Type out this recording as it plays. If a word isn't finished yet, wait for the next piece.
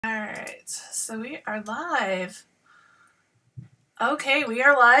right, so we are live. Okay, we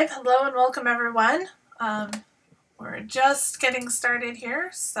are live. Hello and welcome everyone. We're just getting started here,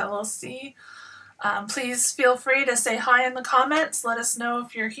 so we'll see. Please feel free to say hi in the comments. Let us know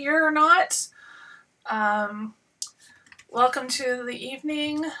if you're here or not. Welcome to the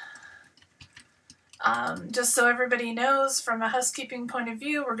evening. Just so everybody knows, from a housekeeping point of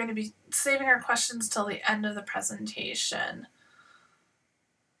view, we're going to be saving our questions till the end of the presentation.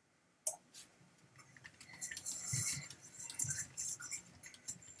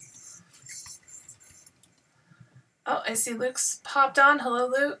 Oh, I see Luke's popped on. Hello,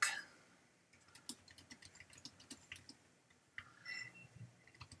 Luke.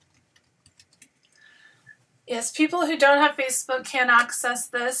 Yes, people who don't have Facebook can access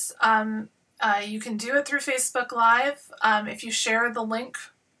this. You can do it through Facebook Live if you share the link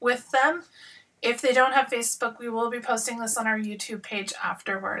with them. If they don't have Facebook, we will be posting this on our YouTube page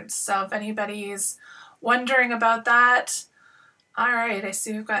afterwards. So if anybody's wondering about that, all right, I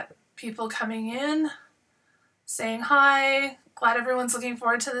see we've got people coming in, saying hi. Glad everyone's looking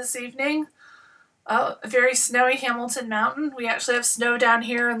forward to this evening. Oh, a very snowy Hamilton Mountain. We actually have snow down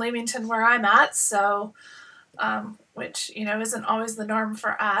here in Leamington where I'm at, so which, you know, isn't always the norm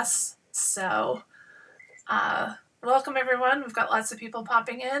for us. So welcome everyone. We've got lots of people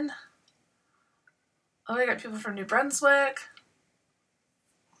popping in. Oh, we got people from New Brunswick,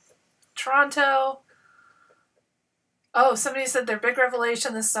 Toronto. Oh, somebody said their big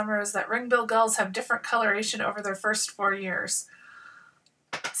revelation this summer is that ring-billed gulls have different coloration over their first 4 years.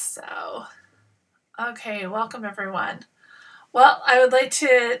 So, okay, welcome everyone. Well, I would like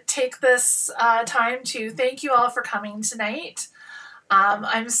to take this time to thank you all for coming tonight.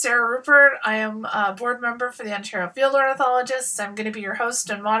 I'm Sarah Rupert. I am a board member for the Ontario Field Ornithologists. I'm going to be your host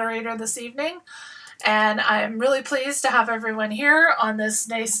and moderator this evening. And I'm really pleased to have everyone here on this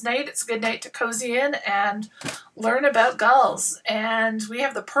nice night. It's a good night to cozy in and learn about gulls. And we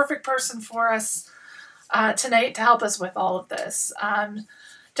have the perfect person for us tonight to help us with all of this.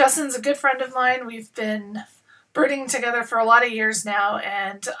 Justin's a good friend of mine. We've been birding together for a lot of years now,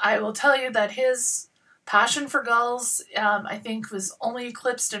 and I will tell you that his passion for gulls, I think, was only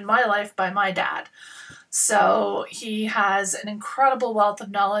eclipsed in my life by my dad. So he has an incredible wealth of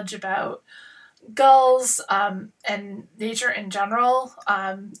knowledge about gulls and nature in general.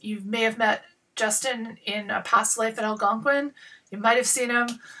 You may have met Justin in a past life at Algonquin. You might have seen him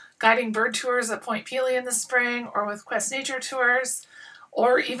guiding bird tours at Point Pelee in the spring, or with Quest Nature Tours,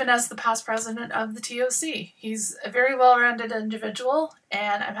 or even as the past president of the TOC. He's a very well-rounded individual,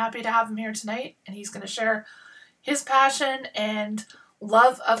 and I'm happy to have him here tonight, and he's going to share his passion and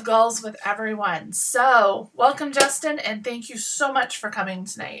love of gulls with everyone. So, welcome, Justin, and thank you so much for coming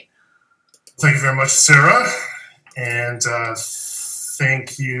tonight. Thank you very much, Sarah, and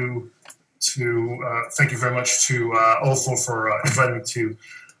thank you very much to OFO for inviting me to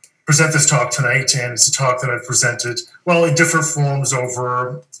present this talk tonight. And it's a talk that I've presented, well, in different forms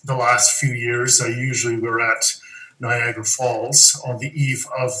over the last few years. Usually we're at Niagara Falls on the eve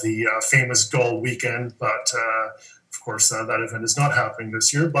of the famous Gull weekend, but of course that event is not happening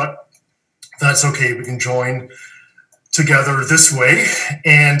this year, but that's okay. We can join together this way.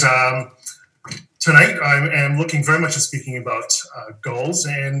 And tonight I am looking very much at speaking about gulls,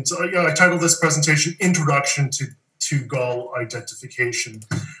 and I titled this presentation Introduction to Gull Identification.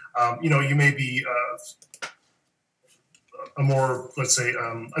 You may be a more, let's say,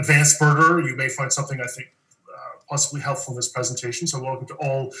 advanced birder. You may find something, I think, possibly helpful in this presentation. So welcome to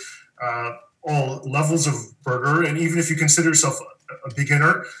all levels of birder. And even if you consider yourself a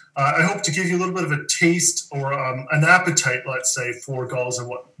beginner, I hope to give you a little bit of a taste or an appetite, let's say, for gulls and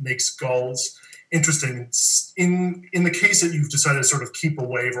what makes gulls interesting. In the case that you've decided to sort of keep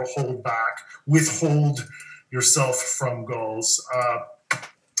away or hold back, withhold yourself from gulls,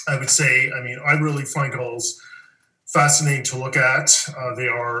 I would say, I really find gulls fascinating to look at. They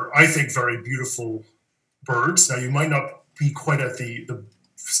are, I think, very beautiful birds. Now, you might not be quite at the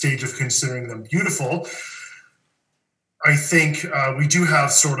stage of considering them beautiful. I think we do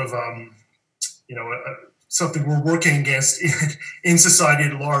have sort of, something we're working against in society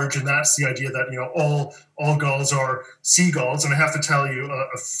at large, and that's the idea that, all gulls are seagulls. And I have to tell you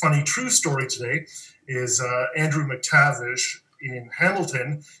a funny true story today is Andrew McTavish in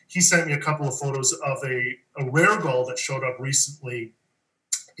Hamilton. He sent me a couple of photos of a rare gull that showed up recently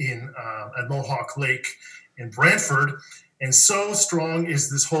at Mohawk Lake in Brantford. And so strong is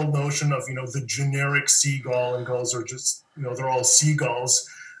this whole notion of, the generic seagull, and gulls are just, they're all seagulls,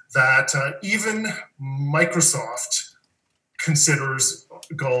 that even Microsoft considers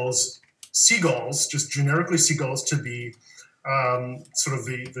seagulls, just generically seagulls, to be sort of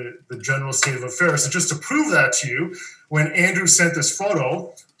the general state of affairs. So just to prove that to you, when Andrew sent this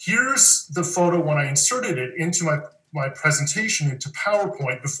photo, here's the photo when I inserted it into my presentation into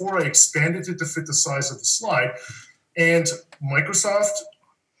PowerPoint before I expanded it to fit the size of the slide. And Microsoft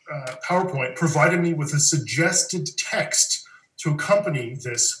PowerPoint provided me with a suggested text to accompany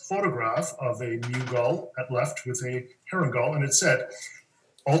this photograph of a mew gull at left with a heron gull. And it said,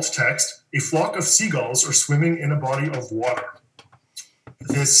 alt text, a flock of seagulls are swimming in a body of water.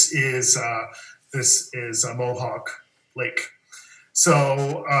 This is a Mohawk Lake.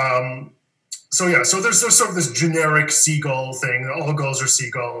 So there's sort of this generic seagull thing. All gulls are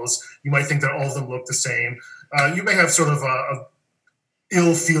seagulls. You might think that all of them look the same. You may have sort of a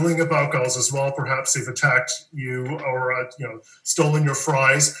ill feeling about gulls as well. Perhaps they've attacked you or stolen your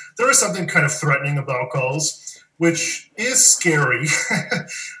fries. There is something kind of threatening about gulls, which is scary,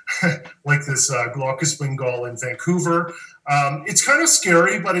 like this glaucous-winged gull in Vancouver. It's kind of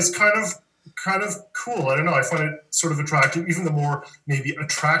scary, but it's kind of cool. I don't know. I find it sort of attractive. Even the more maybe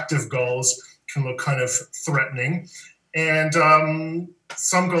attractive gulls can look kind of threatening. And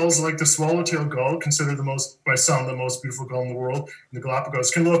some gulls, like the swallowtail gull, considered by some the most beautiful gull in the world, in the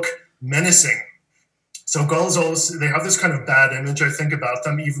Galapagos, can look menacing. So gulls they have this kind of bad image, I think, about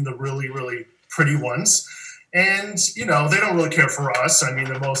them, even the really, really pretty ones. And, they don't really care for us. I mean,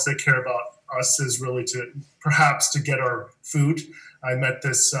 the most they care about us is really perhaps to get our food. I met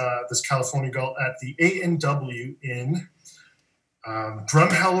this California gull at the A&W in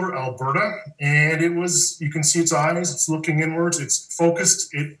Drumheller, Alberta, and you can see its eyes, it's looking inwards, it's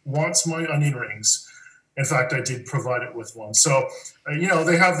focused, it wants my onion rings. In fact, I did provide it with one. So,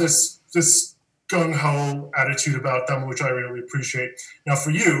 they have this gung-ho attitude about them, which I really appreciate. Now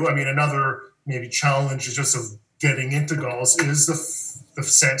for you, I mean, another maybe challenge is just of getting into gulls is the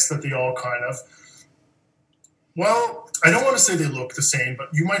sense that they all kind of, well, I don't want to say they look the same, but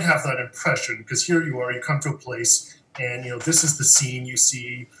you might have that impression because here you are, you come to a place and, this is the scene you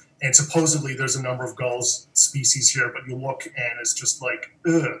see. And supposedly there's a number of gulls species here, but you look and it's just like,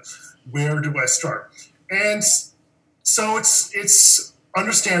 ugh, where do I start? And so it's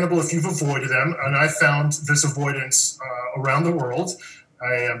understandable if you've avoided them. And I found this avoidance around the world.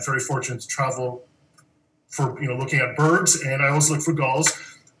 I am very fortunate to travel for, looking at birds, and I always look for gulls.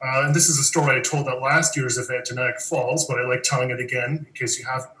 And this is a story I told at last year's event in Niagara Falls, but I like telling it again in case you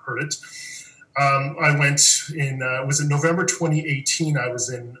haven't heard it. I went was in November 2018. I was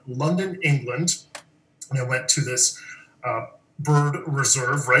in London, England, and I went to this bird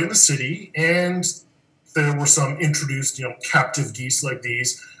reserve right in the city, and there were some introduced, captive geese like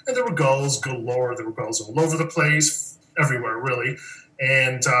these, and there were gulls galore. There were gulls all over the place, everywhere, really.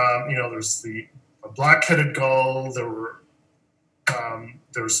 And, there's a black-headed gull.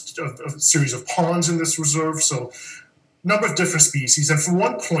 There's a series of ponds in this reserve, so number of different species. And from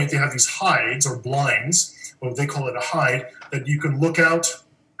one point, they have these hides or blinds, or they call it a hide, that you can look out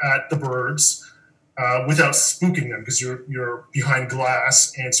at the birds without spooking them because you're behind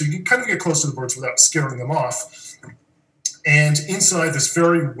glass. And so you can kind of get close to the birds without scaring them off. And inside this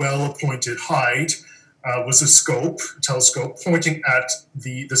very well-appointed hide was a telescope pointing at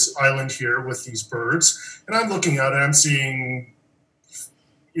this island here with these birds. And I'm looking out and I'm seeing,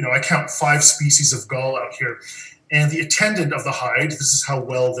 I count 5 species of gull out here. And the attendant of the hide, this is how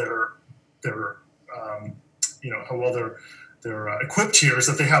well they're equipped here, is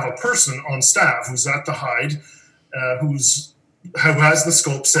that they have a person on staff who's at the hide, who has the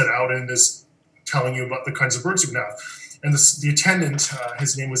scope set out and is telling you about the kinds of birds you can have. And the attendant,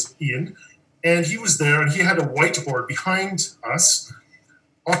 his name was Ian, and he was there, and he had a whiteboard behind us,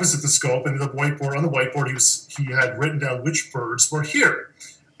 opposite the scope, and on the whiteboard he had written down which birds were here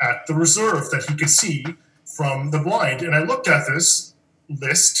at the reserve that he could see from the blind. And I looked at this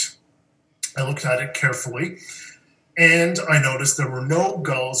list, I looked at it carefully, and I noticed there were no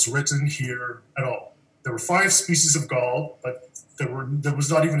gulls written here at all. There were 5 species of gull, but there was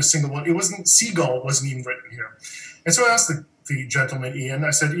not even a single one. Seagull wasn't even written here. And so I asked the gentleman, Ian,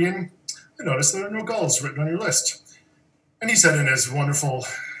 I said, Ian, I noticed there are no gulls written on your list. And he said in his wonderful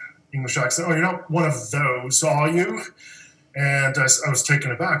English accent, oh, you're not one of those, are you? And I was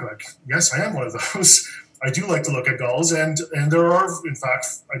taken aback, like, yes, I am one of those. I do like to look at gulls, and there are, in fact,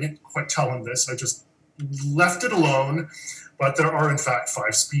 I didn't quite tell him this, I just left it alone, but there are, in fact,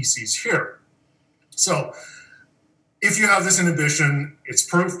 5 species here. So if you have this inhibition, it's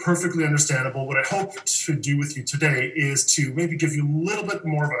perfectly understandable. What I hope to do with you today is to maybe give you a little bit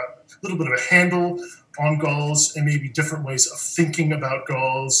of a handle on gulls and maybe different ways of thinking about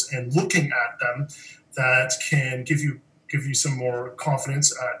gulls and looking at them that can give you some more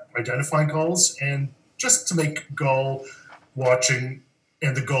confidence at identifying gulls and just to make gull watching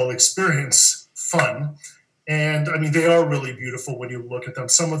and the gull experience fun. And I mean, they are really beautiful when you look at them.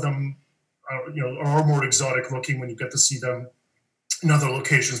 Some of them are more exotic looking when you get to see them in other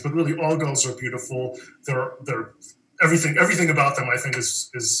locations, but really all gulls are beautiful. They're everything about them I think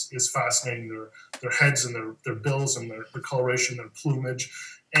is fascinating. Their heads and their bills and their coloration, their plumage.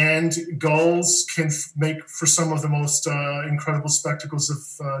 And gulls can make for some of the most incredible spectacles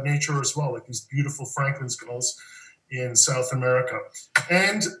of nature as well, like these beautiful Franklin's gulls in South America.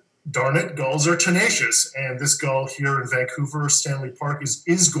 And darn it, gulls are tenacious. And this gull here in Vancouver, Stanley Park,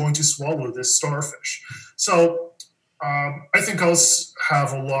 is going to swallow this starfish. So I think gulls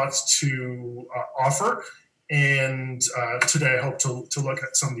have a lot to offer. And today I hope to look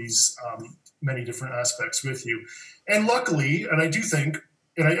at some of these many different aspects with you. And luckily, and I do think,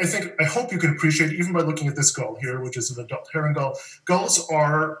 and I hope you can appreciate, even by looking at this gull here, which is an adult herring gull, gulls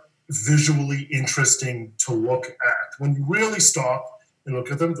are visually interesting to look at. When you really stop and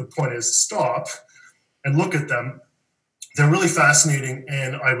look at them, the point is stop and look at them. They're really fascinating,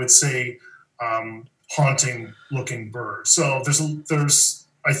 and I would say haunting looking birds. So there's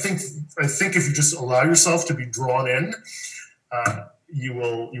I think if you just allow yourself to be drawn in, you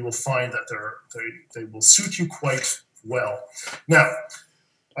will find that they will suit you quite well. Now,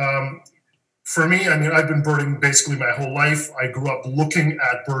 for me, I mean, I've been birding basically my whole life. I grew up looking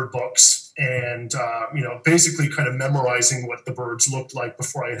at bird books and, basically kind of memorizing what the birds looked like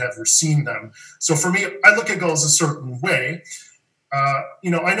before I had ever seen them. So for me, I look at gulls a certain way. I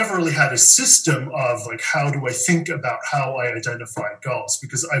never really had a system of like, how do I think about how I identify gulls?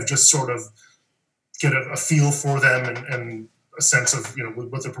 Because I've just sort of get a feel for them and a sense of,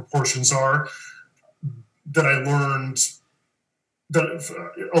 what the proportions are that I learned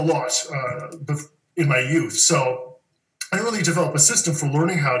a lot in my youth. So I didn't really develop a system for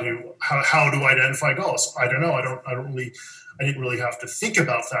learning how to identify gulls. I don't know. I didn't really have to think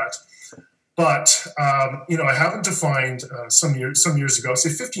about that. But I happened to find some years ago, say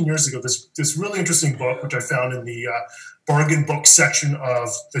 15 years ago, this really interesting book, which I found in the bargain book section of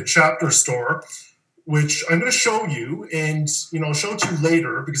the Chapter Store, which I'm going to show you, and I'll show it to you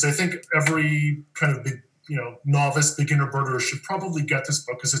later, because I think every kind of big novice, beginner birder should probably get this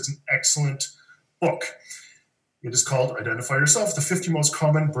book because it's an excellent book. It is called Identify Yourself, the 50 Most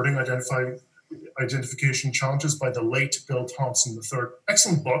Common Birding Identification Challenges by the late Bill Thompson III.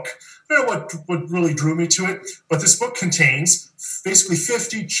 Excellent book. I don't know what really drew me to it, but this book contains basically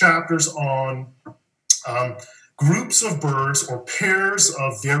 50 chapters on groups of birds or pairs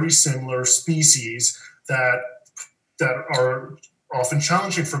of very similar species that are often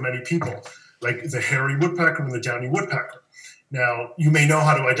challenging for many people, like the hairy woodpecker and the downy woodpecker. Now, you may know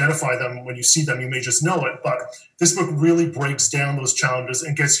how to identify them when you see them. You may just know it, but this book really breaks down those challenges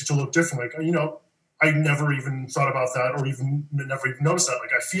and gets you to look different. Like, I never even thought about that, or even never even noticed that.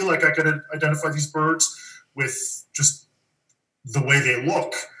 Like, I feel like I could identify these birds with just the way they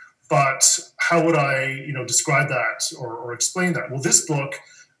look, but how would I, describe that or explain that? Well, this book,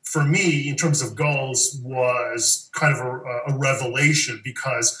 for me, in terms of gulls, was kind of a revelation,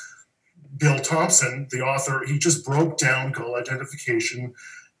 because Bill Thompson, the author, he just broke down gull identification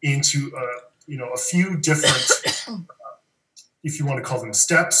into a few different, if you want to call them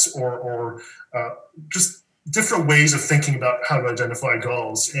steps, or just different ways of thinking about how to identify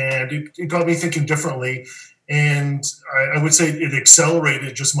gulls. And it got me thinking differently. And I would say it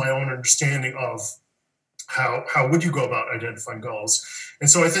accelerated just my own understanding of how would you go about identifying gulls. And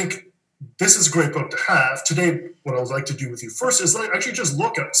so I think this is a great book to have. Today, what I would like to do with you first is actually just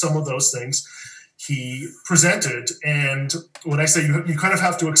look at some of those things he presented. And when I say you kind of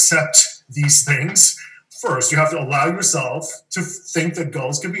have to accept these things first, you have to allow yourself to think that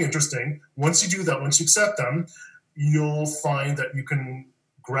gulls can be interesting. Once you do that, once you accept them, you'll find that you can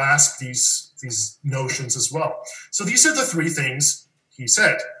grasp these notions as well. So these are the three things he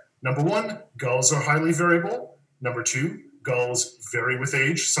said. Number one, gulls are highly variable. Number two, gulls vary with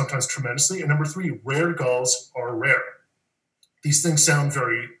age, sometimes tremendously. And number three, rare gulls are rare. These things sound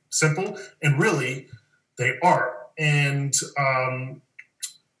very simple, and really, they are. And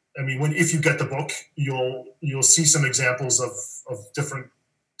if you get the book, you'll see some examples of different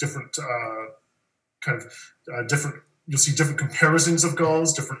You'll see different comparisons of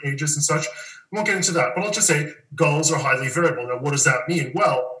gulls, different ages and such. I won't get into that, but I'll just say gulls are highly variable. Now, what does that mean?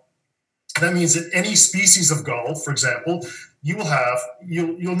 Well, that means that any species of gull, for example, you'll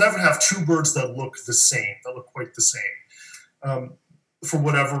never have two birds that look the same, that look quite the same. For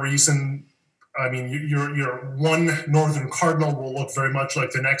whatever reason, your one northern cardinal will look very much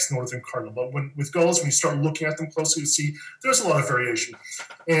like the next northern cardinal. But with gulls, when you start looking at them closely, you see there's a lot of variation.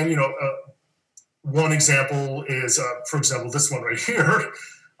 And One example is, for example, this one right here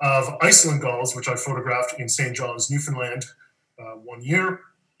of Iceland gulls, which I photographed in St. John's, Newfoundland, 1 year.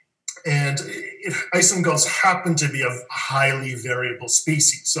 And Iceland gulls happen to be a highly variable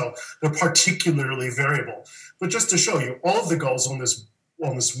species, so they're particularly variable. But just to show you, all of the gulls on this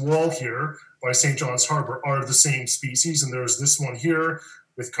wall here by St. John's Harbor are the same species, and there's this one here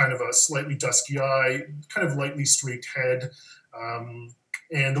with kind of a slightly dusky eye, kind of lightly streaked head.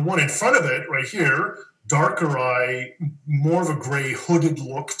 And the one in front of it right here, darker eye, more of a gray hooded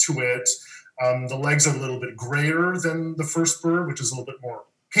look to it. The legs are a little bit grayer than the first bird, which is a little bit more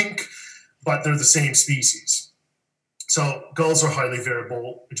pink, but they're the same species. So gulls are highly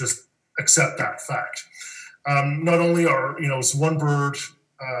variable. Just accept that fact. Not only are, is one bird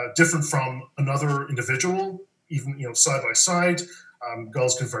different from another individual, even, side by side,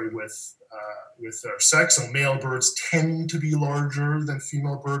 gulls can vary with their sex. So male birds tend to be larger than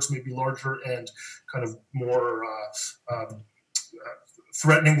female birds, maybe larger and kind of more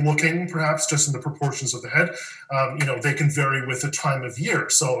threatening looking, perhaps, just in the proportions of the head. They can vary with the time of year.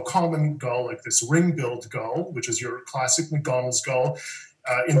 So a common gull like this ring-billed gull, which is your classic McDonald's gull,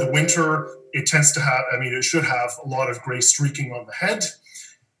 in the winter, it tends to have, it should have a lot of gray streaking on the head.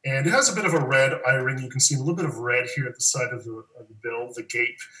 And it has a bit of a red eye ring. You can see a little bit of red here at the side of the bill, the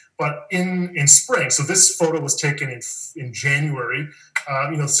gape. But in spring, so this photo was taken in January,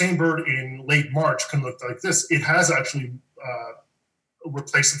 the same bird in late March can look like this. It has actually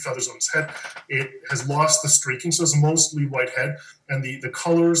replaced some feathers on its head. It has lost the streaking, so it's mostly white head. And the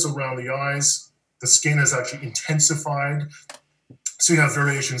colors around the eyes, the skin has actually intensified. So you have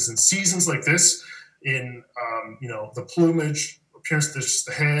variations in seasons like this, in the plumage, appearance, just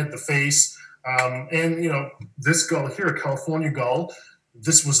the head, the face, and this gull here, a California gull.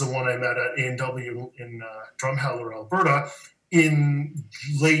 This was the one I met at A&W in Drumheller, Alberta. In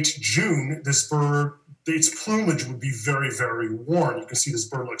late June, this bird, its plumage would be very, very worn. You can see this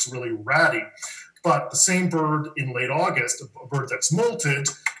bird looks really ratty. But the same bird in late August, a bird that's molted,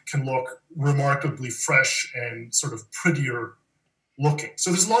 can look remarkably fresh and sort of prettier looking. So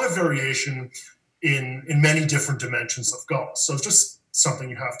there's a lot of variation in many different dimensions of gulls. So it's just something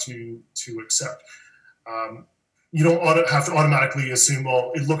you have to accept. You don't have to automatically assume,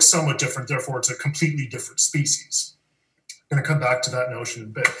 well, it looks somewhat different, therefore it's a completely different species. I'm going to come back to that notion in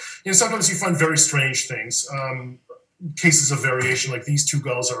a bit. Sometimes you find very strange things. Cases of variation, like these two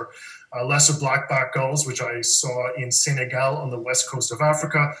gulls are lesser blackback gulls, which I saw in Senegal on the west coast of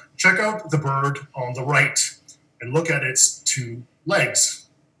Africa. Check out the bird on the right and look at its two legs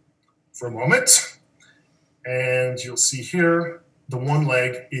for a moment. And you'll see here, the one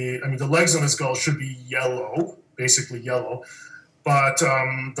leg, the legs on this gull should be yellow, basically yellow. But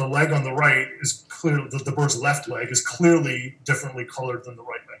the leg on the right is clearly, the bird's left leg is clearly differently colored than the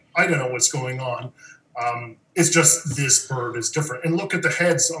right leg. I don't know what's going on. It's just this bird is different. And look at the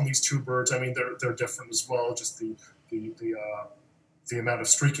heads on these two birds. They're different as well, just the amount of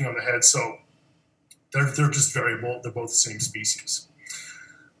streaking on the head. So they're just variable. They're both the same species.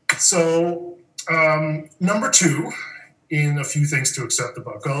 So number two, in a few things to accept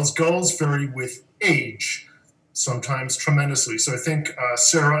about gulls, gulls vary with age, sometimes tremendously. So I think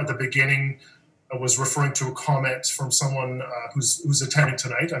Sarah at the beginning was referring to a comment from someone who's attending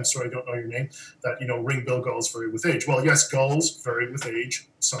tonight. I'm sorry, I don't know your name. That ring-bill gulls vary with age. Well, yes, gulls vary with age,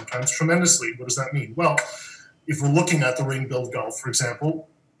 sometimes tremendously. What does that mean? Well, if we're looking at the ring-billed gull, for example,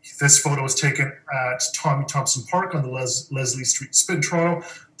 this photo was taken at Tommy Thompson Park on the Leslie Street Spit in Toronto.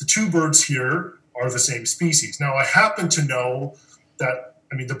 The two birds here are the same species. Now, I happen to know that,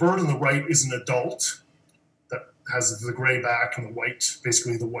 the bird on the right is an adult that has the gray back and the white,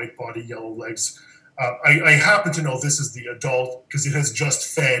 basically the white body, yellow legs. I happen to know this is the adult because it has just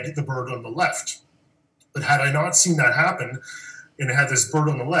fed the bird on the left. But had I not seen that happen, and it had this bird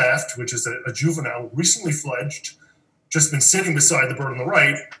on the left, which is a juvenile, recently fledged, just been sitting beside the bird on the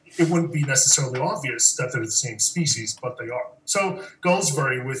right, it wouldn't be necessarily obvious that they're the same species, but they are. So gulls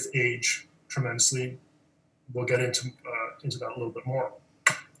vary with age tremendously. We'll get into that a little bit more.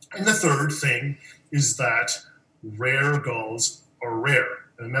 And the third thing is that rare gulls are rare.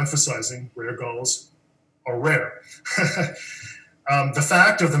 And I'm emphasizing rare gulls are rare. The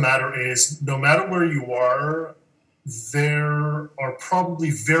fact of the matter is, no matter where you are, there are probably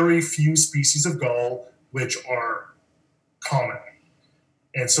very few species of gull which are common.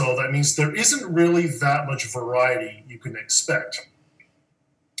 And so that means there isn't really that much variety you can expect.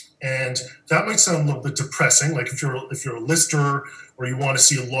 And that might sound a little bit depressing. Like if you're a lister or you want to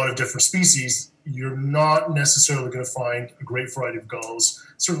see a lot of different species, you're not necessarily going to find a great variety of gulls.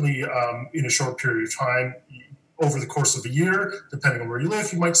 Certainly in a short period of time, over the course of a year, depending on where you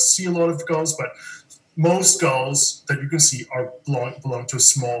live, you might see a lot of gulls, but most gulls that you can see belong to a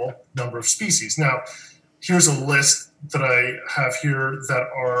small number of species. Now, here's a list that I have here that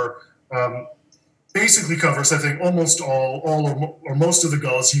are basically covers, I think, almost all or most of the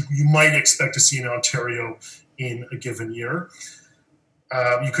gulls you might expect to see in Ontario in a given year.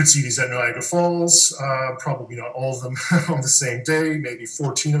 You could see these at Niagara Falls, probably not all of them on the same day, maybe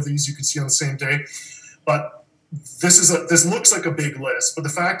 14 of these you can see on the same day. But this looks like a big list, but the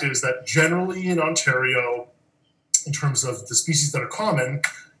fact is that generally in Ontario, in terms of the species that are common,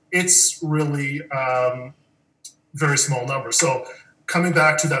 it's really very small numbers. So coming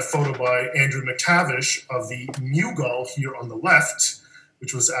back to that photo by Andrew McTavish of the Mew gull here on the left,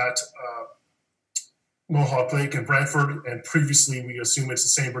 which was at Mohawk Lake in Brantford, and previously we assume it's the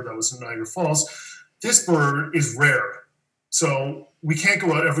same bird that was in Niagara Falls. This bird is rare. So we can't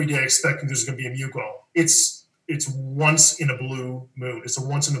go out every day expecting there's going to be a Mew gull. It's once in a blue moon. It's a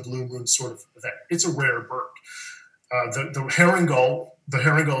once in a blue moon sort of event. It's a rare bird. The herring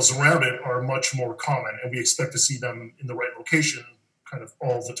gulls around it are much more common, and we expect to see them in the right location kind of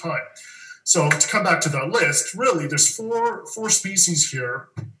all the time. So to come back to that list, really there's four species here.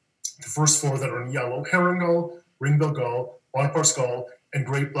 The first four that are in yellow: herring gull, ring-billed gull, Bonaparte's gull, and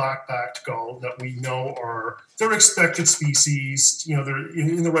great black-backed gull that we know they're expected species. You know, they're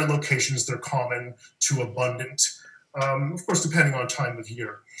in the right locations, they're common to abundant, of course, depending on time of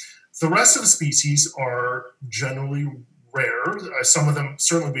year. The rest of the species are generally rare. Some of them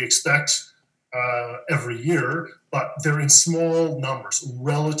certainly we expect every year, but they're in small numbers,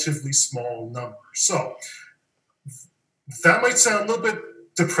 relatively small numbers. So that might sound a little bit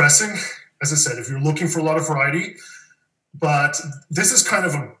depressing, as I said, if you're looking for a lot of variety. But this is kind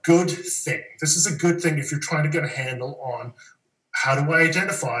of a good thing. This is a good thing if you're trying to get a handle on how do I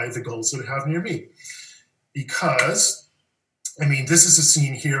identify the gulls that I have near me. Because, I mean, this is a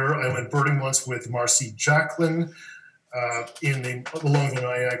scene here. I went birding once with Marcy Jacqueline along the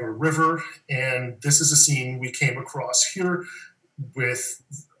Niagara River. And this is a scene we came across here with,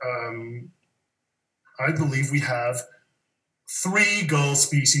 I believe we have 3 gull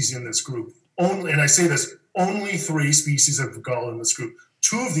species in this group. Only, and I say this, only 3 species of gull in this group.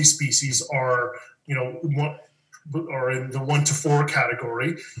 2 of these species are, are in the 1 to 4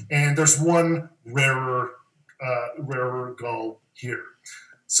 category, and there's one rarer gull here.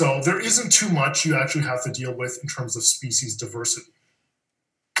 So there isn't too much you actually have to deal with in terms of species diversity.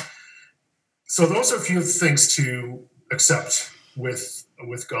 So those are a few things to accept with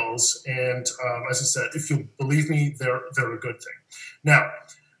gulls, and as I said, if you believe me, they're a good thing. Now,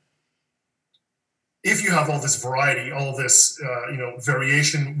 if you have all this variety, all this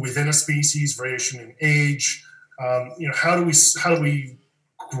variation within a species, variation in age, how do we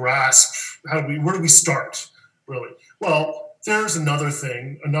grasp? Where do we start? Really? Well, there's another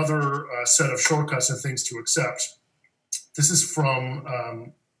thing, another set of shortcuts and things to accept. This is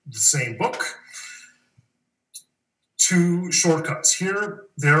from the same book. 2 shortcuts here.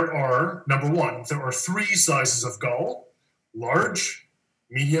 There are, number 1, there are 3 sizes of gull: large,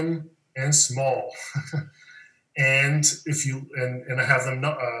 medium, and small. And I have them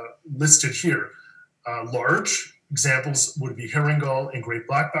listed here. Large examples would be herring gull and great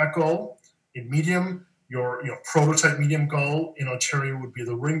black-backed gull. In medium, your prototype medium gull in Ontario would be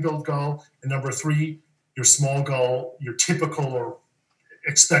the ring-billed gull. And number 3, your small gull, your typical or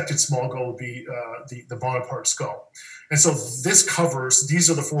expected small gull would be the Bonaparte's gull. And so these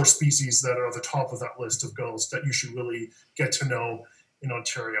are the 4 species that are at the top of that list of gulls that you should really get to know in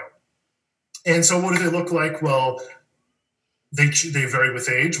Ontario. And so what do they look like? Well, they vary with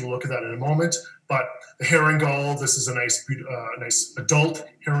age. We'll look at that in a moment. But the herring gull, this is a nice adult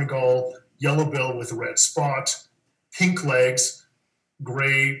herring gull, yellow bill with a red spot, pink legs,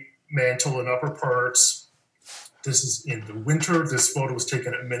 gray mantle and upper parts. This is in the winter. This photo was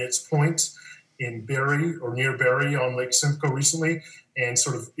taken at Minutes Point in Barrie, or near Barrie on Lake Simcoe recently. And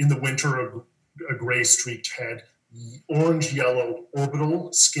sort of in the winter, a gray streaked head. Orange-yellow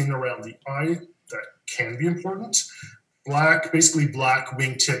orbital skin around the eye, that can be important. Basically black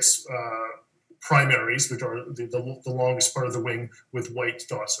wingtips, primaries, which are the longest part of the wing, with white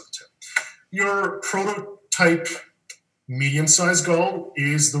dots at the tip. Your prototype medium-sized gull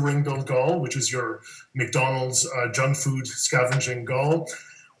is the ring-billed gull, which is your McDonald's junk food scavenging gull.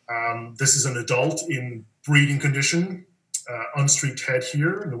 This is an adult in breeding condition, unstreaked head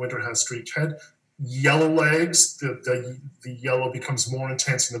here. In the winter, it has streaked head. Yellow legs, the yellow becomes more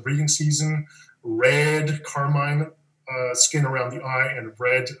intense in the breeding season. Red carmine skin around the eye, and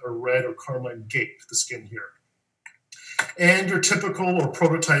red or carmine gape, the skin here. And your typical or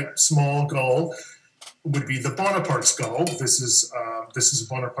prototype small gull would be the Bonaparte's gull. This is a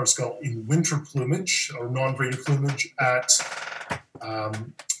Bonaparte's gull in winter plumage or non-breeding plumage at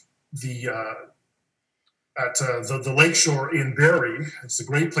the lakeshore in Barrie. It's a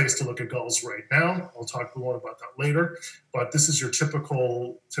great place to look at gulls right now. I'll talk more about that later. But this is your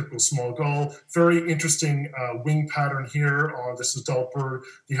typical small gull. Very interesting wing pattern here. This adult bird.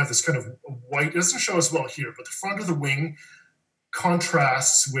 You have this kind of white. It doesn't show as well here, but the front of the wing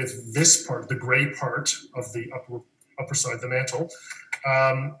contrasts with this part, the gray part of the upper side, the mantle.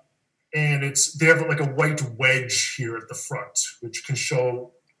 And they have like a white wedge here at the front, which can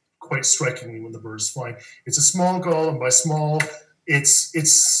show quite strikingly when the bird is flying. It's a small gull, and by small, it's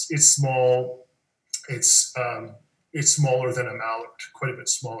small. It's smaller than a mallard, quite a bit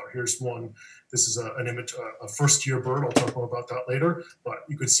smaller. Here's one. This is an image, a first-year bird. I'll talk more about that later, but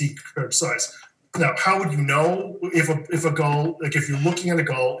you can see compared size. Now, how would you know if a gull, like if you're looking at a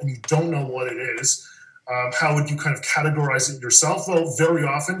gull and you don't know what it is, how would you kind of categorize it yourself? Well, very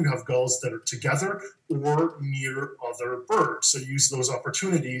often you have gulls that are together or near other birds. So use those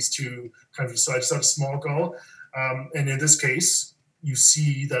opportunities to kind of decide, is that a small gull? And in this case, you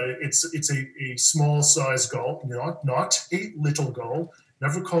see that it's a small size gull, not a little gull.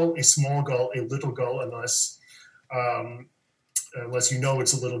 Never call a small gull a little gull unless you know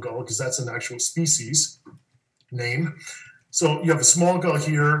it's a little gull, because that's an actual species name. So you have a small gull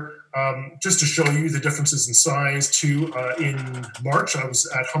here. Just to show you the differences in size too, in March, I was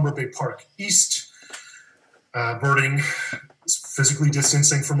at Humber Bay Park East, birding, physically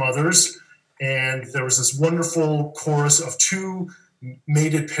distancing from others, and there was this wonderful chorus of two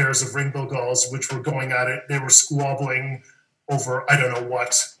mated pairs of ring-bill gulls which were going at it. They were squabbling over, I don't know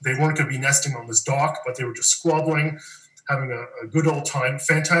what. They weren't going to be nesting on this dock, but they were just squabbling, having a good old time.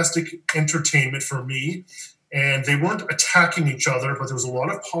 Fantastic entertainment for me. And they weren't attacking each other, but there was a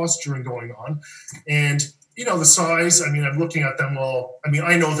lot of posturing going on. And, the size, I'm looking at them all.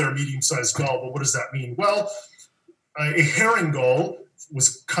 I know they're a medium-sized gull, but what does that mean? Well, a herring gull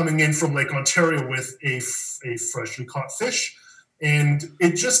was coming in from Lake Ontario with a freshly caught fish. And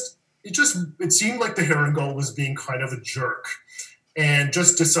it seemed like the herring gull was being kind of a jerk and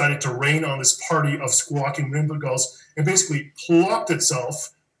just decided to rain on this party of squawking ring-bill gulls and basically plopped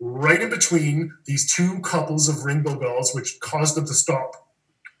itself right in between these two couples of ring-bill gulls, which caused them to stop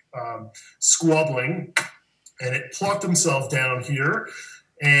squabbling, and it plopped himself down here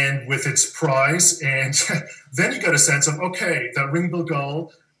and with its prize. And then you got a sense of, okay, that ring-bill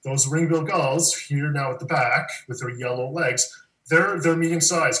gull, those ring-bill gulls here now at the back with their yellow legs, they're medium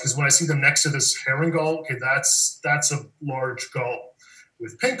size, because when I see them next to this herring gull, okay, that's a large gull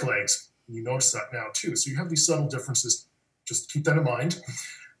with pink legs. You notice that now too. So you have these subtle differences. Just keep that in mind.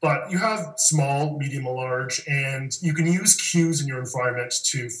 But you have small, medium, or large, and you can use cues in your environment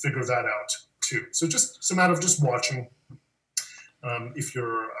to figure that out too. So it's a matter of just watching if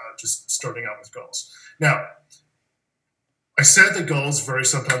you're just starting out with gulls. Now, I said that gulls vary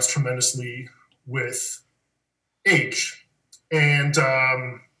sometimes tremendously with age. And,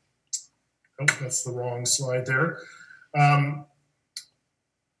 that's the wrong slide there.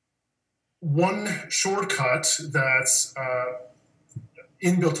 One shortcut that's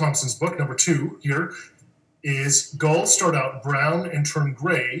in Bill Thompson's book, number 2 here, is gulls start out brown and turn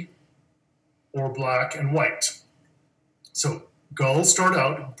gray or black and white. So gulls start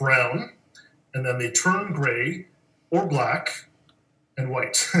out brown and then they turn gray or black and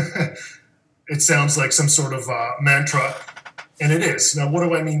white. It sounds like some sort of mantra, and it is. Now, what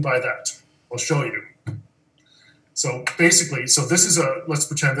do I mean by that? I'll show you. So basically, this is let's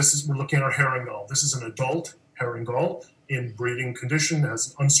pretend we're looking at our herring gull. This is an adult herring gull in breeding condition,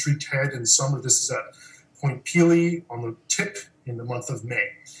 has an unstreaked head in summer. This is at Point Pelee on the tip in the month of May.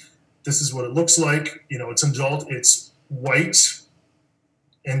 This is what it looks like. It's an adult. It's white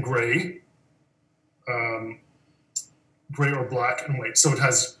and gray, gray or black and white. So it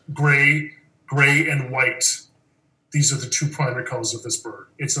has gray and white. These are the two primary colors of this bird.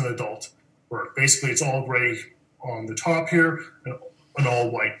 It's an adult bird. Basically, it's all gray on the top here and an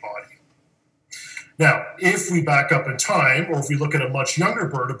all white body. Now, if we back up in time, or if we look at a much younger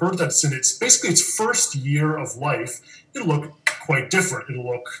bird, a bird that's in its first year of life, it'll look quite different. It'll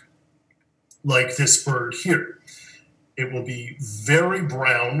look like this bird here. It will be very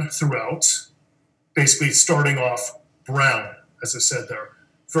brown throughout, basically starting off brown, as I said there,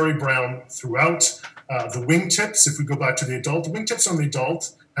 very brown throughout. The wingtips, if we go back to the adult, the wingtips on the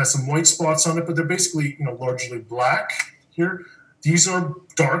adult has some white spots on it, but they're basically, largely black here. These are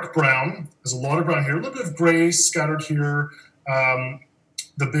dark brown. There's a lot of brown here, a little bit of gray scattered here.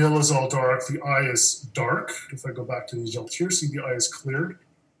 The bill is all dark. The eye is dark. If I go back to the adult here, see the eye is cleared,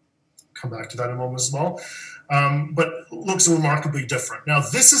 come back to that in a moment as well. But looks remarkably different. Now,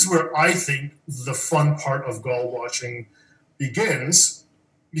 this is where I think the fun part of gull watching begins,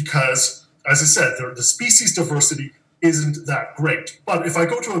 because, as I said, the species diversity isn't that great. But if I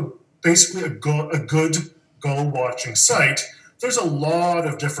go to basically a good gull watching site, there's a lot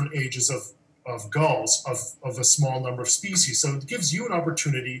of different ages of gulls, of a small number of species. So it gives you an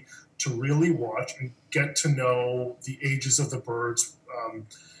opportunity to really watch and get to know the ages of the birds.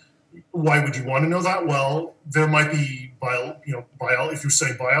 Why would you want to know that? Well, there might be if you're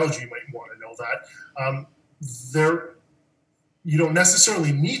saying biology, you might want to know that. You don't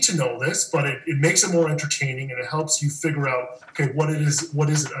necessarily need to know this, but it makes it more entertaining, and it helps you figure out, okay, what is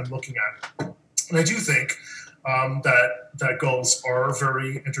it I'm looking at. And I do think that gulls are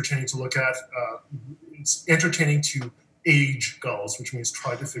very entertaining to look at. It's entertaining to age gulls, which means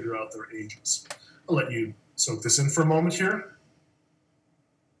try to figure out their ages. I'll let you soak this in for a moment here.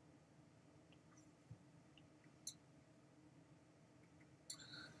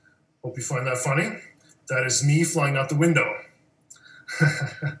 Hope you find that funny. That is me flying out the window.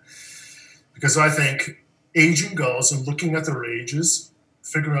 Because I think aging gulls and looking at their ages,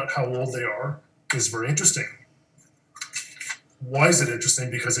 figuring out how old they are, is very interesting. Why is it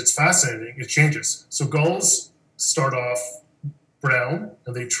interesting? Because it's fascinating. It changes. So gulls start off brown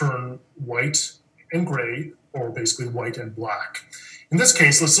and they turn white and gray, or basically white and black. In this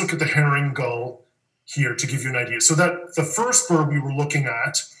case, let's look at the herring gull here to give you an idea. So that the first bird we were looking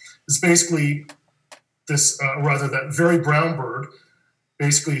at is basically this, that very brown bird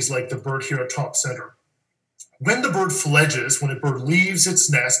basically is like the bird here at top center. When the bird fledges, when a bird leaves its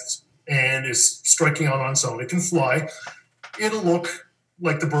nest and is striking out on its own, it can fly. It'll look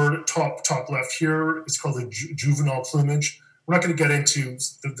like the bird at top left here. It's called the juvenile plumage. We're not going to get into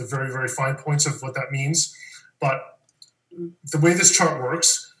the very, very fine points of what that means, but the way this chart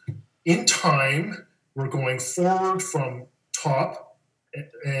works, in time, we're going forward from top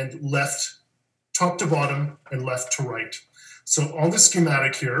and left, top to bottom and left to right. So on the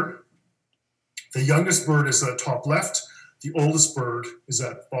schematic here, the youngest bird is at top left, the oldest bird is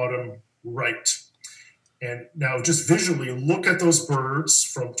at bottom right. And now just visually look at those birds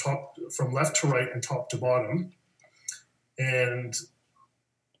from left to right and top to bottom. And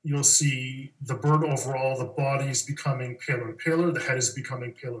you'll see the bird overall, the body is becoming paler and paler, the head is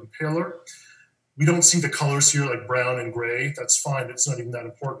becoming paler and paler. We don't see the colors here like brown and gray. That's fine, it's not even that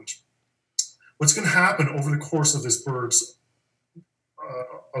important. What's going to happen over the course of this bird's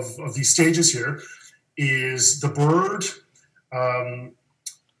of these stages here is the bird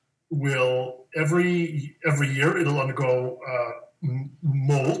will every year it'll undergo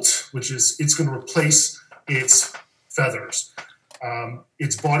molt, which is it's going to replace its feathers.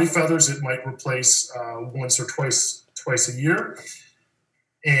 Its body feathers it might replace once or twice a year,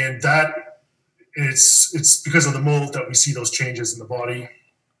 and that it's because of the molt that we see those changes in the body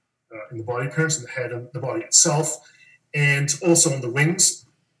appearance, in the head and the body itself, and also in the wings.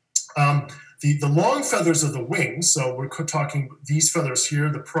 The long feathers of the wings, so we're talking these feathers here,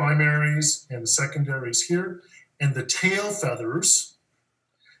 the primaries and the secondaries here, and the tail feathers,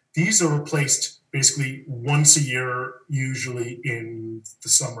 these are replaced basically once a year, usually in the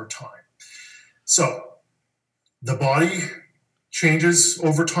summertime. So the body changes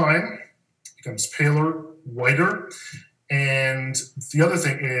over time, becomes paler, whiter, and the other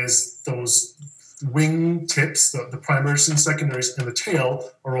thing is those wing tips, the primaries and secondaries, and the tail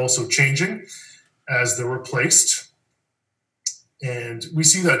are also changing as they're replaced. And we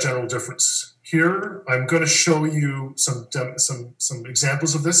see that general difference here. I'm going to show you some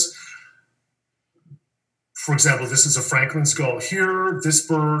examples of this. For example, this is a Franklin's gull here. This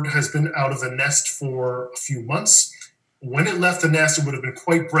bird has been out of the nest for a few months. When it left the nest, it would have been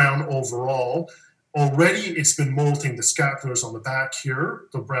quite brown overall. Already, it's been molting. The scapulars on the back here.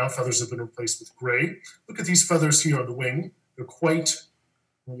 The brown feathers have been replaced with gray. Look at these feathers here on the wing. They're quite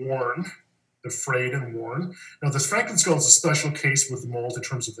worn. They're frayed and worn. Now, this Franklin's gull is a special case with the molt in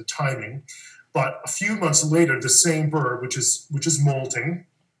terms of the timing. But a few months later, the same bird, which is molting,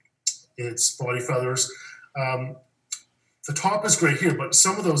 its body feathers. The top is gray here, but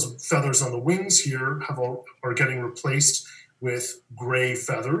some of those feathers on the wings here are getting replaced with gray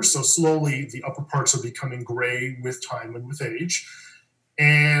feathers. So slowly the upper parts are becoming gray with time and with age.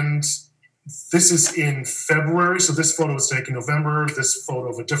 And this is in February. So this photo was taken in November. This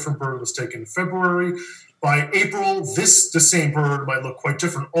photo of a different bird was taken in February. By April, the same bird might look quite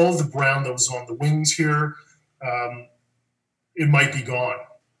different. All the brown that was on the wings here, it might be gone.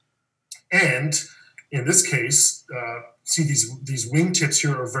 And in this case, see these wing tips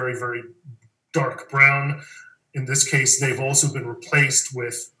here are very, very dark brown. In this case, they've also been replaced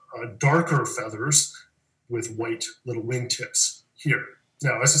with darker feathers with white little wingtips here.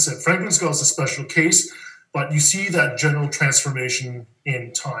 Now, as I said, Franklin's gull is a special case, but you see that general transformation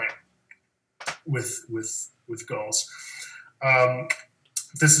in time with gulls.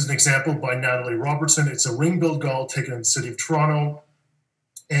 This is an example by Natalie Robertson. It's a ring-billed gull taken in the city of Toronto,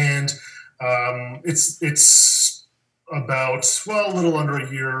 and it's about, well, a little under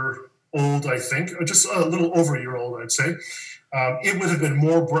a year old, I think, or just a little over a year old, I'd say. It would have been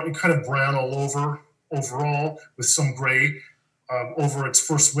more kind of brown all over overall, with some gray over its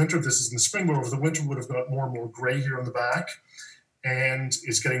first winter. This is in the spring, but over the winter would have got more and more gray here on the back, and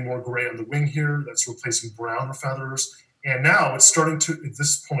is getting more gray on the wing here. That's replacing browner feathers. And now it's starting to, at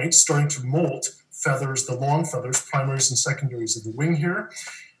this point, starting to molt feathers, the long feathers, primaries and secondaries of the wing here.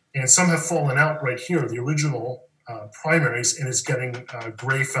 And some have fallen out right here, the original primaries, and it's getting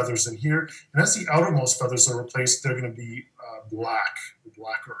gray feathers in here. And as the outermost feathers are replaced, they're going to be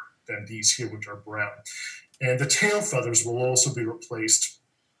blacker than these here, which are brown. And the tail feathers will also be replaced,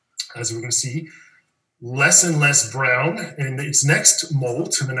 as we're going to see, less and less brown. And its next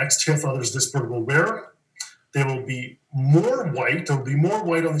molt, and the next tail feathers this bird will wear, they will be more white. There will be more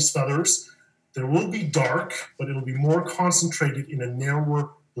white on these feathers. There will be dark, but it will be more concentrated in a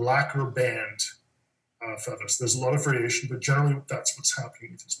narrower, blacker band feathers. There's a lot of variation, but generally that's what's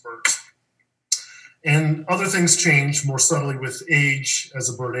happening with these birds. And other things change more subtly with age as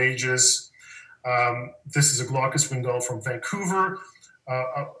a bird ages. This is a glaucous winged gull from Vancouver.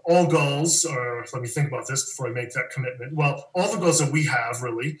 All gulls are, let me think about this before I make that commitment. Well, all the gulls that we have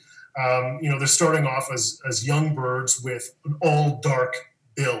really, they're starting off as young birds with an all dark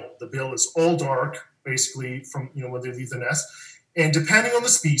bill. The bill is all dark, basically, from when they leave the nest. And depending on the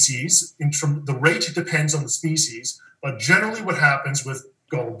species, the rate depends on the species, but generally what happens with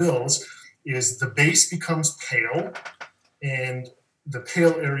gull bills is the base becomes pale, and the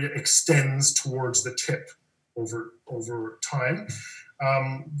pale area extends towards the tip over time.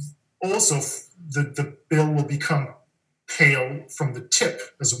 Also, the bill will become pale from the tip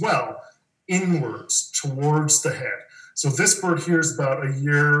as well, inwards towards the head. So this bird here is about a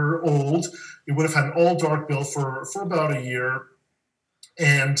year old. It would have had an all dark bill for about a year,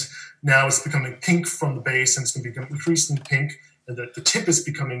 and now it's becoming pink from the base, and it's going to become increasingly pink, and the tip is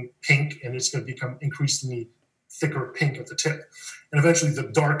becoming pink, and it's going to become increasingly thicker pink at the tip. And eventually the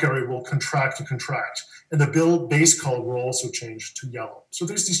dark area will contract and contract, and the bill base color will also change to yellow. So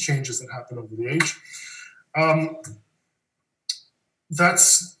there's these changes that happen over the age.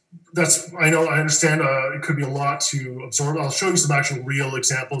 That's I know, I understand it could be a lot to absorb. I'll show you some actual real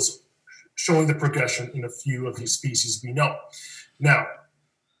examples showing the progression in a few of these species we know. Now,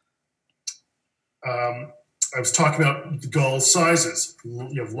 I was talking about the gull sizes.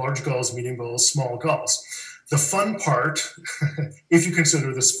 You have large gulls, medium gulls, small gulls. The fun part, if you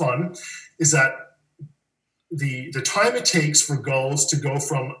consider this fun, is that the time it takes for gulls to go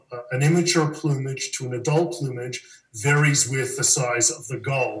from an immature plumage to an adult plumage varies with the size of the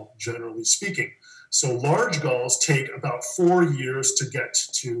gull, generally speaking. So large gulls take about 4 years to get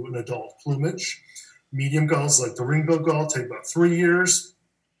to an adult plumage. Medium gulls, like the ring-billed gull, take about 3 years.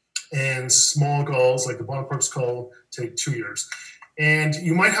 And small gulls, like the Bonaparte gull, take 2 years. And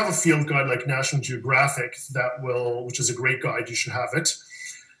you might have a field guide like National Geographic which is a great guide, you should have it,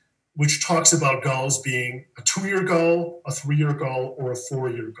 which talks about gulls being a 2-year gull, a 3-year gull, or a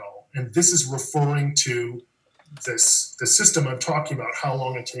 4-year gull. And this is referring to the system I'm talking about, how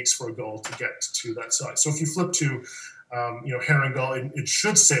long it takes for a gull to get to that size. So if you flip to, herring gull, it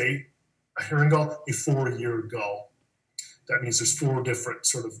should say a herring gull, a 4-year gull. That means there's 4 different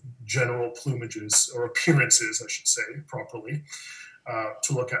sort of general plumages, or appearances, I should say, properly,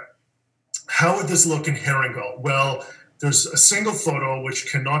 to look at. How would this look in herring gull? Well, there's a single photo which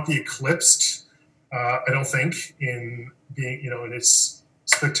cannot be eclipsed, I don't think, in being, in its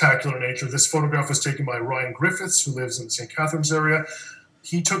spectacular nature. This photograph was taken by Ryan Griffiths, who lives in the St. Catharines area.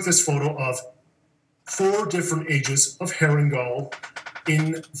 He took this photo of 4 different ages of herring gull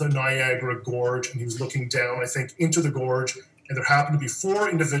in the Niagara Gorge, and he was looking down, I think, into the gorge, and there happened to be 4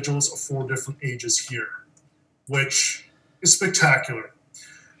 individuals of 4 different ages here, which is spectacular.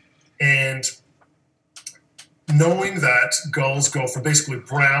 And knowing that gulls go from basically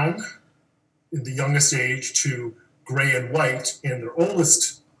brown in the youngest age to gray and white in their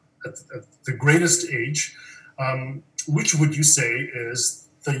oldest, at the greatest age, which would you say is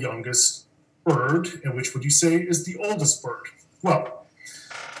the youngest bird, and which would you say is the oldest bird? Well,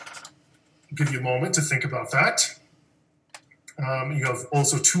 I'll give you a moment to think about that. You have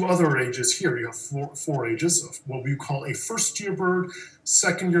also 2 other ages here. You have 4 ages of what we call a first-year bird,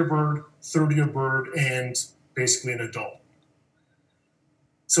 second-year bird, third-year bird, and basically an adult.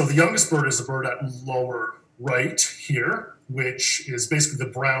 So the youngest bird is the bird at lower right here, which is basically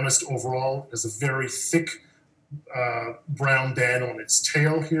the brownest overall. It has a very thick brown band on its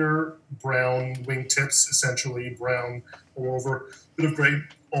tail here, brown wingtips, essentially brown all over, bit of gray,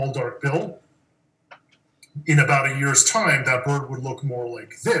 all dark bill. In about a year's time, that bird would look more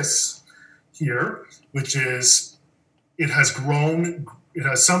like this here, which is, it has grown, it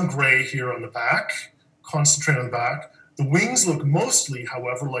has some gray here on the back, concentrated on the back. The wings look mostly,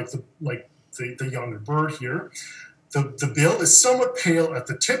 however, like the younger bird here. The bill is somewhat pale at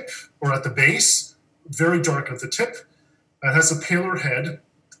the tip or at the base, very dark at the tip. It has a paler head,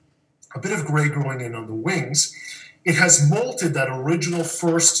 a bit of gray growing in on the wings. It has molted that original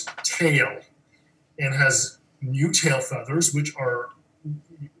first tail and has new tail feathers, which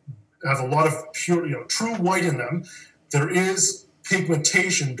have a lot of pure, true white in them. There is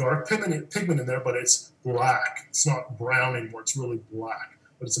pigmentation, dark pigment in there, but it's black. It's not brown anymore. It's really black,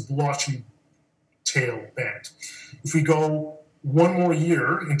 but it's a blotchy tail band. If we go one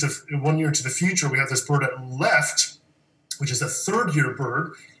year into the future, we have this bird at left, which is a third-year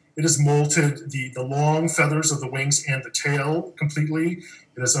bird. It has molted the long feathers of the wings and the tail completely.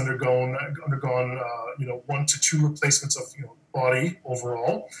 It has undergone 1 to 2 replacements of body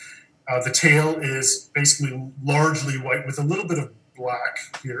overall. The tail is basically largely white with a little bit of black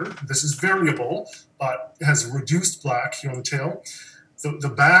here. This is variable, but it has reduced black here on the tail.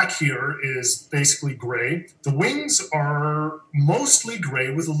 The back here is basically gray. The wings are mostly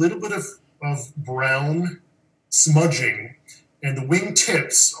gray with a little bit of brown smudging, and the wing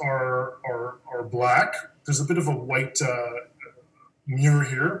tips are black. There's a bit of a white mirror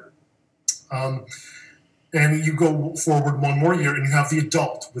here. And you go forward one more year, and you have the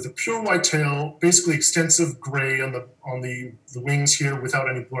adult with a pure white tail, basically extensive gray on the wings here without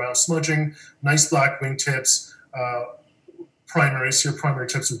any brown smudging, nice black wing tips, primary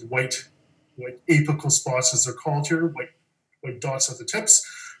tips with white apical spots, as they're called here, white dots at the tips,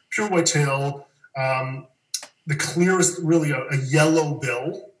 pure white tail. The clear is really a yellow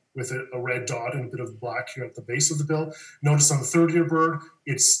bill with a red dot and a bit of black here at the base of the bill. Notice on the third-year bird,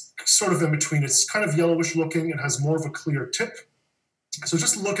 it's sort of in between. It's kind of yellowish looking. It has more of a clear tip. So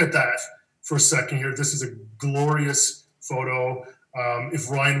just look at that for a second here. This is a glorious photo. If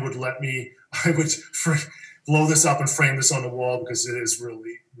Ryan would let me, I would blow this up and frame this on the wall because it is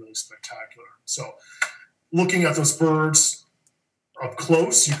really, really spectacular. So looking at those birds up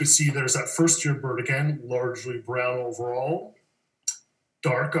close, you could see there's that first-year bird again, largely brown overall.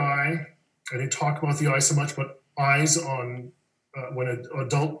 Dark eye. I didn't talk about the eye so much, but eyes on when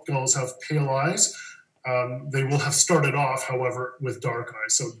adult gulls have pale eyes, they will have started off, however, with dark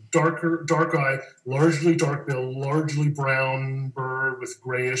eyes. So dark eye, largely dark bill, largely brown bird with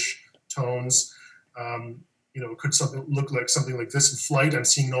grayish tones. Could look like something like this in flight. I'm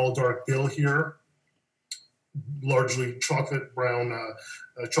seeing an all dark bill here, largely chocolate brown,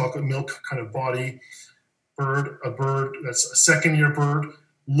 chocolate milk kind of body. A bird that's a second-year bird,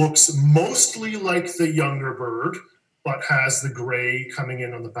 looks mostly like the younger bird, but has the gray coming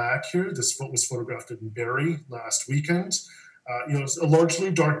in on the back here. This was photographed in Barrie last weekend. It's a largely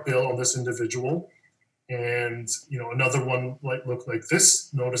dark bill on this individual, and another one look like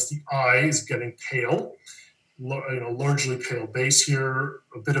this. Notice the eye is getting pale, largely pale base here,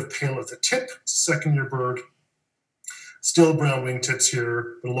 a bit of pale at the tip. Second-year bird, still brown wingtips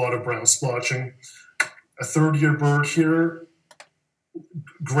here, but a lot of brown splotching. A third-year bird here,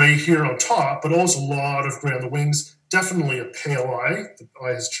 gray here on top, but also a lot of gray on the wings. Definitely a pale eye. The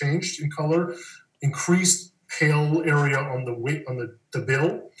eye has changed in color. Increased pale area on the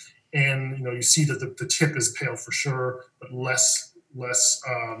bill, and you see that the tip is pale for sure, but less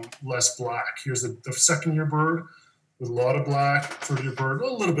black. Here's the second-year bird with a lot of black. Third-year bird,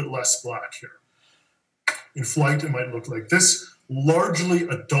 a little bit less black here. In flight, it might look like this. Largely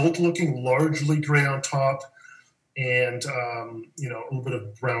adult-looking, largely gray on top, and a little bit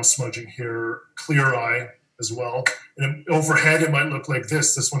of brown smudging here. Clear eye as well. And overhead, it might look like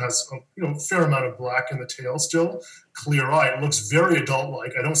this. This one has a fair amount of black in the tail still. Clear eye. It looks very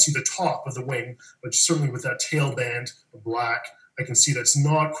adult-like. I don't see the top of the wing, but certainly with that tail band of black, I can see that's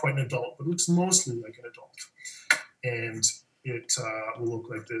not quite an adult, but looks mostly like an adult. And it will look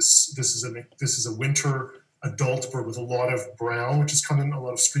like this. This is a winter adult bird with a lot of brown, which is coming, a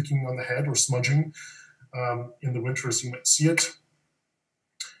lot of streaking on the head or smudging in the winter, as you might see it.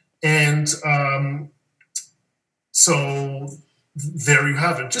 And so there you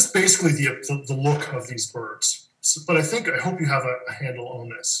have it. Just basically the look of these birds. So, but I hope you have a handle on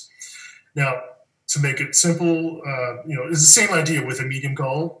this. Now, to make it simple, it's the same idea with a medium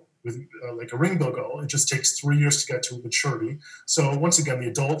gull. with like a ringbill gull. It just takes 3 years to get to maturity. So once again, the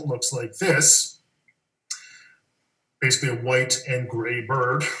adult looks like this, basically a white and gray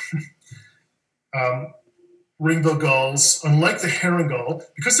bird. Ringbill gulls, unlike the herring gull,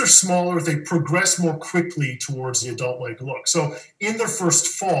 because they're smaller, they progress more quickly towards the adult-like look. So in their first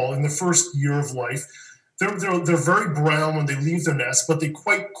fall, in the first year of life, they're very brown when they leave their nest, but they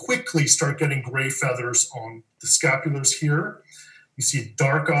quite quickly start getting gray feathers on the scapulars here. You see a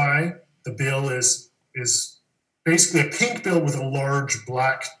dark eye. The bill is basically a pink bill with a large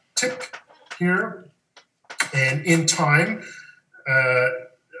black tip here. And in time,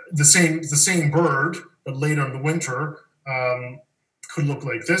 the same bird, but later in the winter, could look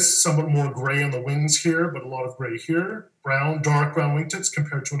like this, somewhat more gray on the wings here, but a lot of gray here. Brown, dark brown wingtips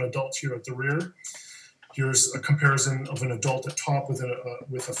compared to an adult here at the rear. Here's a comparison of an adult at top with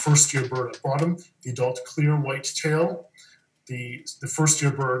a first-year bird at bottom. The adult clear white tail. The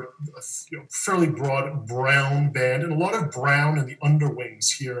first-year bird, fairly broad brown band, and a lot of brown in the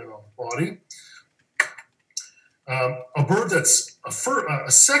underwings here and on the body. A bird that's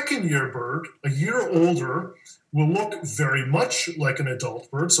a second-year bird, a year older, will look very much like an adult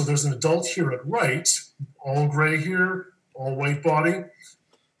bird. So there's an adult here at right, all gray here, all white body,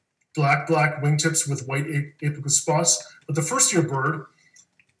 black wingtips with white apical spots. But the first-year bird,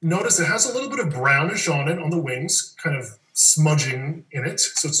 notice it has a little bit of brownish on it on the wings, kind of smudging in it.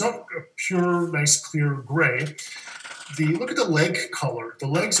 So it's not a pure, nice, clear gray. Look at the leg color. The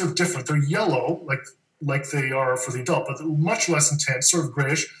legs are different. They're yellow, like they are for the adult, but much less intense, sort of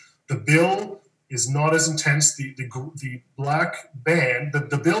grayish. The bill is not as intense. The black band,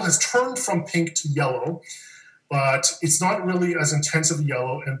 the bill has turned from pink to yellow, but it's not really as intense of a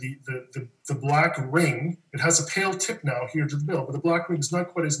yellow. And the black ring, it has a pale tip now here to the bill, but the black ring is not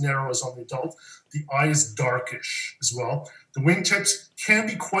quite as narrow as on the adult. The eye is darkish as well. The wingtips can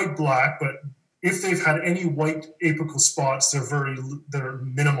be quite black, but if they've had any white apical spots, they're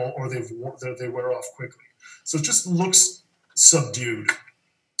minimal, or they wear off quickly. So it just looks subdued.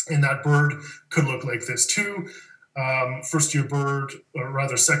 And that bird could look like this too. First-year bird, or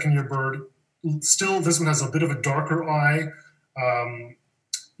rather second-year bird. Still, this one has a bit of a darker eye.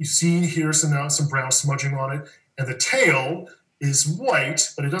 You see here some brown smudging on it, and the tail is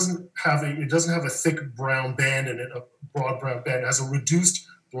white, but it doesn't have a thick brown band in it, a broad brown band. It has a reduced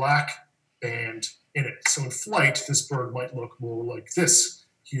black band in it. So in flight, this bird might look more like this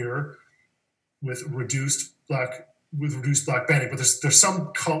here, with reduced black banding. But there's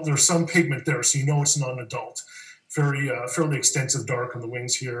some pigment there, so you know it's not an adult. Fairly extensive dark on the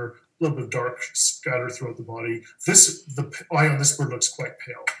wings here, a little bit of dark scattered throughout the body. The eye on this bird looks quite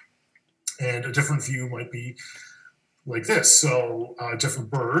pale, and a different view might be like this. So different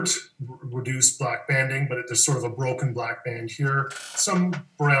bird, reduced black banding, but there's sort of a broken black band here. Some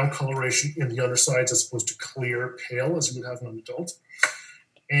brown coloration in the undersides as opposed to clear pale as you would have an adult.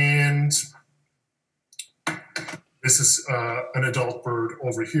 And this is an adult bird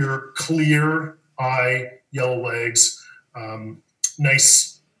over here. Clear eye, yellow legs,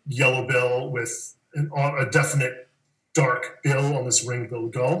 nice yellow bill with a definite dark bill on this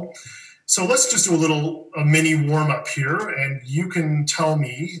ring-billed gull. So let's just do a mini warm-up here, and you can tell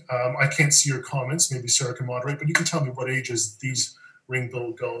me, I can't see your comments, maybe Sarah can moderate, but you can tell me what ages these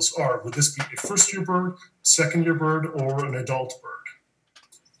ring-billed gulls are. Would this be a first-year bird, second-year bird, or an adult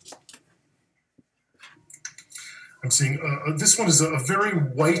bird? I'm seeing this one is a very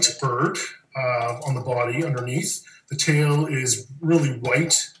white bird on the body underneath. The tail is really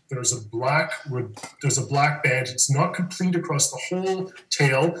white. There's a black band. It's not complete across the whole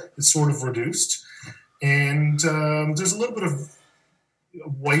tail. It's sort of reduced, and there's a little bit of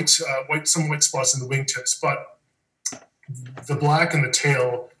some white spots in the wingtips. But the black in the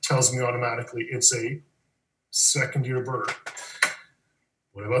tail tells me automatically it's a second-year bird.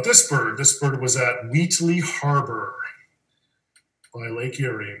 What about this bird? This bird was at Wheatley Harbor by Lake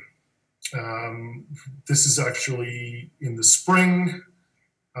Erie. This is actually in the spring.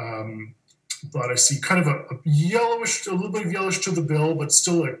 But I see kind of a yellowish, a little bit of yellowish to the bill, but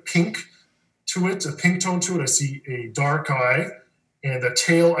still a pink to it, a pink tone to it. I see a dark eye, and the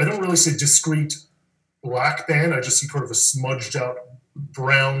tail, I don't really see discrete black band. I just see sort of a smudged out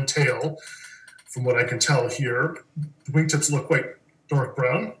brown tail from what I can tell here. The wingtips look quite dark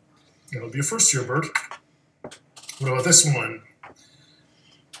brown. It'll be a first-year bird. What about this one?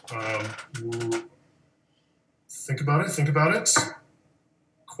 Think about it.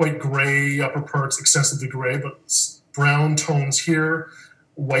 Quite gray upper parts, extensively gray, but brown tones here,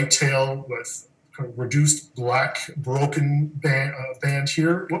 white tail with kind of reduced black broken band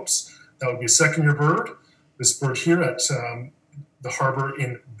here. Whoops, that would be a second-year bird. This bird here at the harbor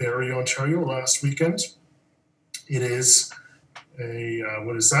in Barrie, Ontario last weekend. It is a,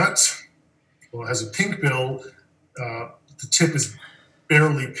 what is that? Well, it has a pink bill. The tip is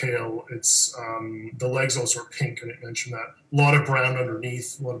barely pale. It's the legs also are pink, and it mentioned that. A lot of brown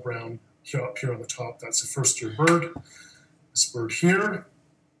underneath, a lot of brown here, up here on the top. That's a first-year bird. This bird here.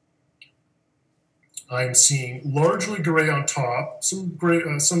 I'm seeing largely gray on top, some gray,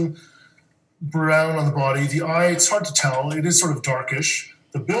 some brown on the body. The eye, it's hard to tell. It is sort of darkish.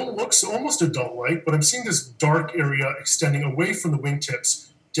 The bill looks almost adult-like, but I'm seeing this dark area extending away from the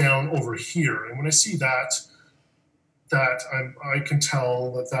wingtips down over here. And when I see that, I can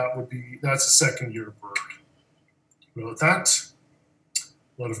tell that's a second-year bird. Without that,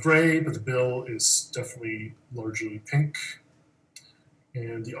 a lot of gray, but the bill is definitely largely pink.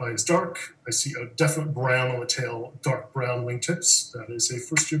 And the eye is dark. I see a definite brown on the tail, dark brown wingtips. That is a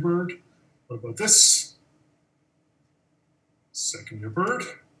first-year bird. What about this? Second-year bird.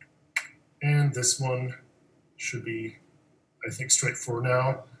 And this one should be, I think, straight for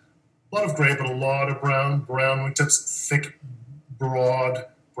now. A lot of gray, but a lot of brown wingtips, thick, broad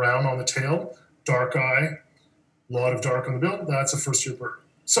brown on the tail, dark eye, a lot of dark on the bill. That's a first-year bird.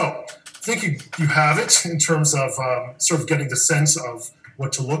 So I think you have it in terms of sort of getting the sense of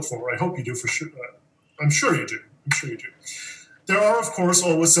what to look for. I hope you do for sure. I'm sure you do. There are, of course,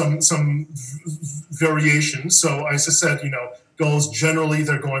 always some variations. So as I said, gulls generally,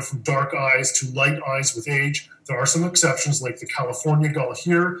 they're going from dark eyes to light eyes with age. There are some exceptions, like the California gull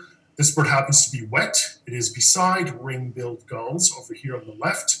here. This bird happens to be wet. It is beside ring-billed gulls over here on the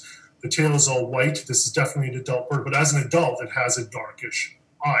left. The tail is all white. This is definitely an adult bird, but as an adult, it has a darkish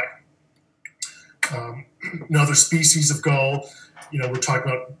eye. Another species of gull, we're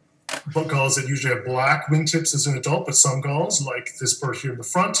talking about gulls that usually have black wingtips as an adult, but some gulls, like this bird here in the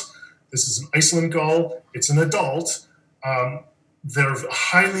front, this is an Iceland gull. It's an adult. They're a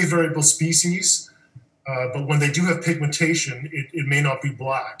highly variable species. But when they do have pigmentation, it may not be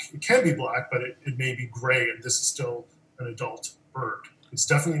black. It can be black, but it may be gray, and this is still an adult bird. It's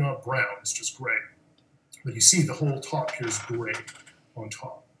definitely not brown, it's just gray. But you see the whole top here is gray on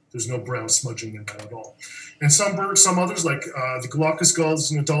top. There's no brown smudging in that at all. And some birds, some others, like the glaucous gull as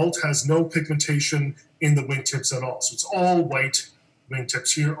an adult, has no pigmentation in the wingtips at all. So it's all white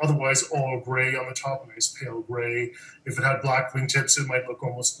wingtips here, otherwise all gray on the top, a nice pale gray. If it had black wingtips, it might look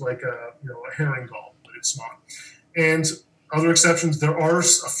almost like a herring gull. It's not. And other exceptions, there are a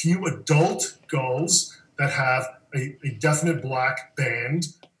few adult gulls that have a definite black band,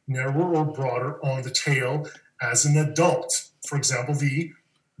 narrower or broader, on the tail as an adult. For example, the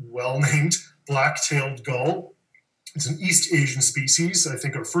well-named black-tailed gull. It's an East Asian species. I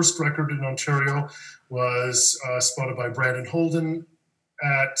think our first record in Ontario was spotted by Brandon Holden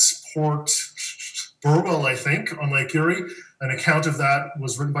at Port Burwell, I think, on Lake Erie. An account of that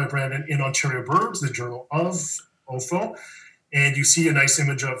was written by Brandon in Ontario Birds, the Journal of OFO. And you see a nice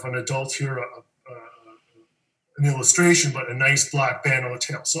image of an adult here, an illustration, but a nice black band on the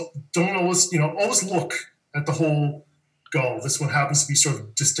tail. So don't always look at the whole gull. This one happens to be sort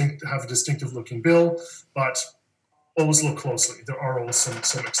of distinct, have a distinctive looking bill, but always look closely. There are always some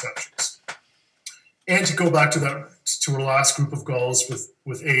exceptions. And to go back to our last group of gulls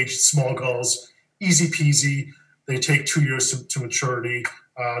with age, small gulls, easy peasy. They take 2 years to maturity.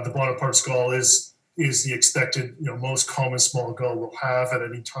 The Bonaparte's gull is the expected, most common small gull we'll have at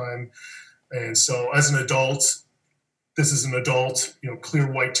any time. And so as an adult, this is an adult,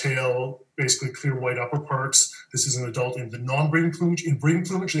 clear white tail, basically clear white upper parts. This is an adult in the non-breeding plumage. In breeding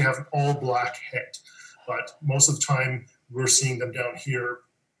plumage, they have an all black head. But most of the time, we're seeing them down here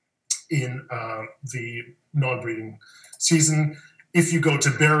in the non-breeding season. If you go to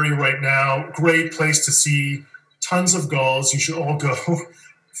Barrie right now, great place to see tons of gulls. You should all go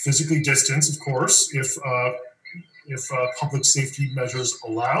physically distanced, of course, if public safety measures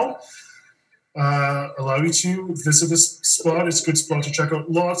allow you to visit this spot. It's a good spot to check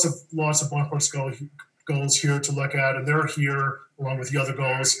out. Lots of Bonaparte's gulls here to look at, and they're here along with the other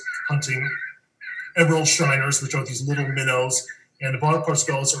gulls hunting emerald shiners, which are these little minnows. And the Bonaparte's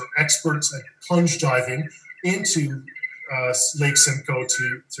gulls are experts at plunge diving into Lake Simcoe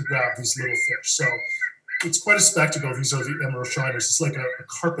to grab these little fish. So it's quite a spectacle. These are the emerald shiners. It's like a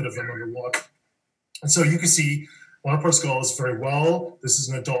carpet of them underwater. And so you can see Bonaparte's gull is very well. This is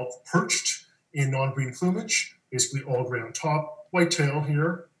an adult perched in non-breeding plumage, basically all gray on top, white tail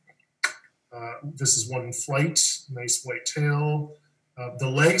here. This is one in flight, nice white tail. The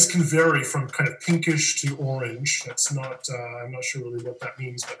legs can vary from kind of pinkish to orange. That's not, I'm not sure really what that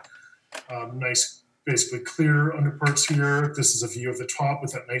means, but nice, basically clear underparts here. This is a view of the top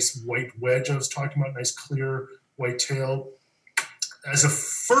with that nice white wedge I was talking about, nice clear white tail. As a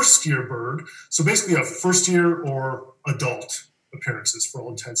first-year bird, so basically a first-year or adult appearances for all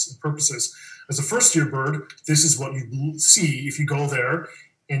intents and purposes. As a first-year bird, this is what you see if you go there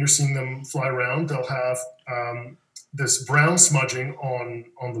and you're seeing them fly around. They'll have this brown smudging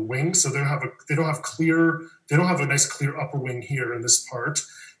on the wing, so they don't have a nice clear upper wing here in this part,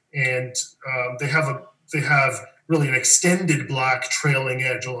 and they have really an extended black trailing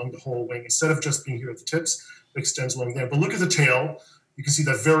edge along the whole wing instead of just being here at the tips. It extends along there. But look at the tail. You can see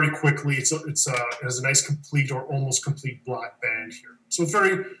that very quickly. It has a nice complete or almost complete black band here. So it's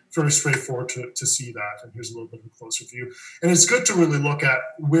very, very straightforward to see that. And here's a little bit of a closer view. And it's good to really look at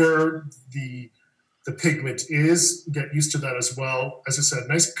where the pigment is, get used to that as well. As I said,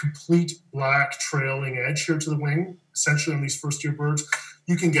 nice complete black trailing edge here to the wing, essentially on these first-year birds.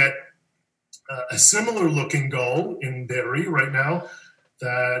 You can get a similar looking gull in Barrie right now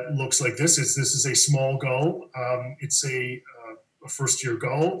that looks like this. This is a small gull. It's a first-year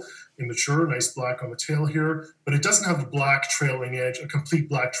gull, immature, nice black on the tail here, but it doesn't have a black trailing edge, a complete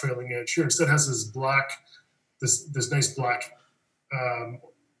black trailing edge here. Instead, it has this black, this nice black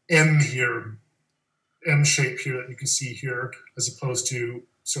M here, M shape here that you can see here, as opposed to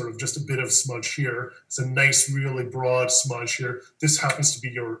sort of just a bit of smudge here. It's a nice, really broad smudge here. This happens to be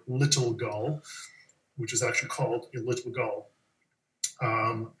your little gull, which is actually called a little gull.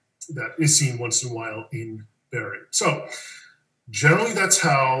 That is seen once in a while in Barrie. So generally,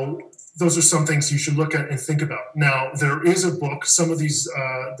 those are some things you should look at and think about. Now, there is a book, some of these,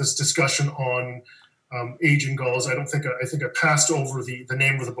 this discussion on aging gulls. I think I passed over the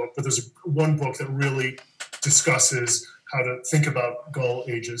name of the book, but there's one book that really discusses how to think about gull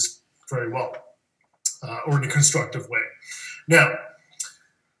ages very well, or in a constructive way. Now,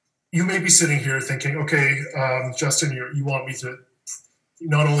 you may be sitting here thinking, okay, Justin, you want me to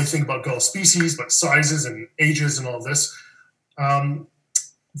not only think about gull species, but sizes and ages and all this.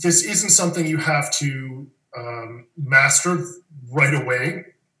 This isn't something you have to master right away.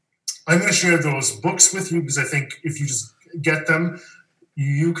 I'm going to share those books with you because I think if you just get them,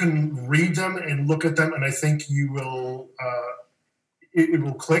 you can read them and look at them, and I think you will. It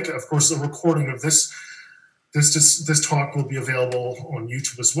will click. Of course, a recording of this talk will be available on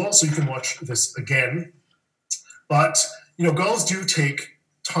YouTube as well, so you can watch this again. But gulls do take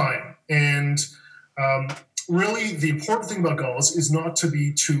time, and really, the important thing about gulls is not to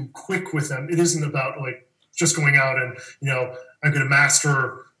be too quick with them. It isn't about just going out and I'm going to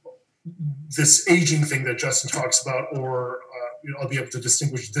master this aging thing that Justin talks about, or I'll be able to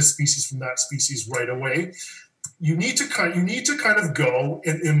distinguish this species from that species right away. You need to kind of go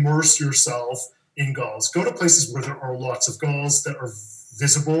and immerse yourself in gulls. Go to places where there are lots of gulls that are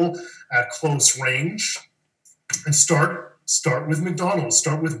visible at close range, and start with McDonald's,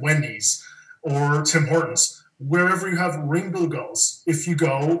 start with Wendy's or Tim Hortons, wherever you have ring-bill gulls. If you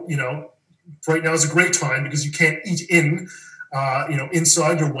go, right now is a great time because you can't eat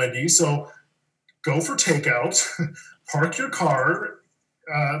inside your Wendy's. So go for takeout, park your car,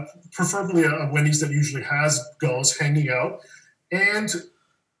 preferably a Wendy's that usually has gulls hanging out, and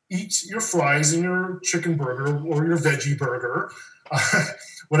eat your fries and your chicken burger or your veggie burger,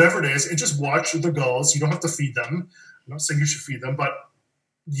 whatever it is, and just watch the gulls. You don't have to feed them. I'm not saying you should feed them, but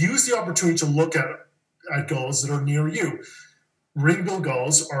use the opportunity to look at gulls that are near you. Ring-bill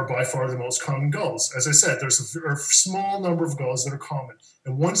gulls are by far the most common gulls. As I said, there's a small number of gulls that are common.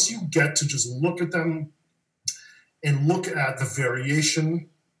 And once you get to just look at them and look at the variation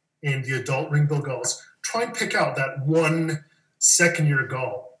in the adult ring-bill gulls, try and pick out that one second-year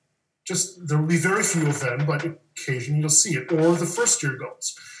gull. There will be very few of them, but occasionally you'll see it, or the first-year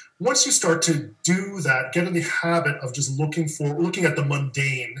gulls. Once you start to do that, get in the habit of just looking at the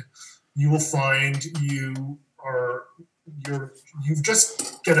mundane, you will find you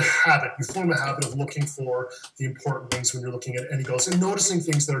just get a habit. You form a habit of looking for the important things when you're looking at any gulls and noticing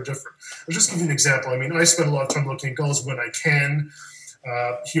things that are different. I'll just give you an example. I mean, I spend a lot of time looking at gulls when I can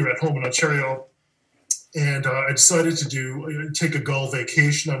here at home in Ontario. And I decided to take a gull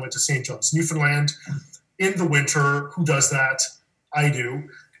vacation. I went to St. John's, Newfoundland in the winter. Who does that? I do.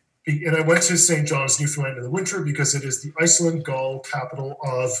 And I went to St. John's, Newfoundland in the winter because it is the Iceland gull capital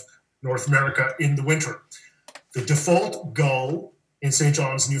of North America in the winter. The default gull in St.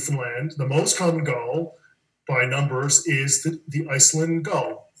 John's, Newfoundland, the most common gull by numbers is the Iceland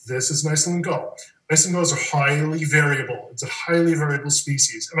gull. This is an Iceland gull. Iceland gulls are highly variable. It's a highly variable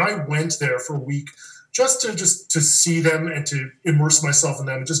species. And I went there for a week just to see them and to immerse myself in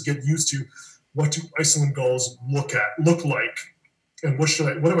them and just get used to what do Iceland gulls look like, and what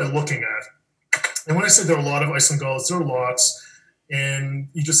am I looking at? And when I say there are a lot of Iceland gulls, there are lots, and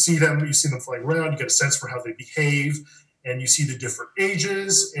you just see them flying around, you get a sense for how they behave, and you see the different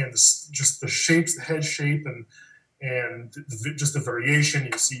ages and just the shapes, the head shape, and just the variation.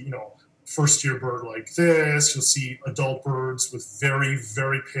 You see, first year bird like this. You'll see adult birds with very,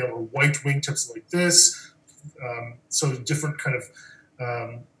 very pale or white wingtips like this. So different kind of,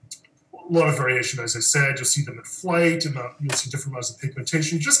 a lot of variation, as I said. You'll see them in flight, and you'll see different amounts of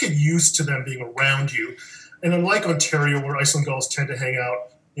pigmentation. You just get used to them being around you. And unlike Ontario, where Iceland gulls tend to hang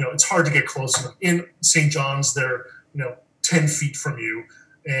out, it's hard to get close to them. In St. John's, they're 10 feet from you,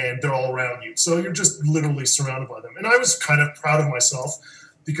 and they're all around you. So you're just literally surrounded by them. And I was kind of proud of myself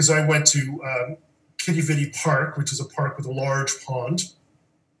because I went to Kitty Vitty Park, which is a park with a large pond,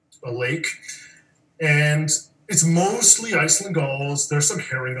 a lake, and it's mostly Iceland gulls. There's some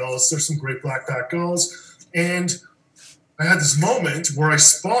herring gulls. There's some great black-backed gulls. And I had this moment where I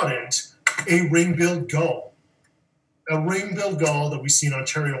spotted a ring-billed gull. A ring-billed gull that we see in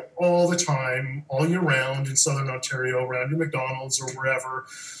Ontario all the time, all year round in southern Ontario, around your McDonald's or wherever.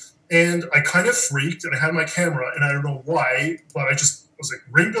 And I kind of freaked, and I had my camera, and I don't know why, but I was like,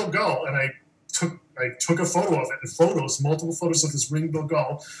 ring-billed gull, and I took a photo of it, multiple photos of this ring-billed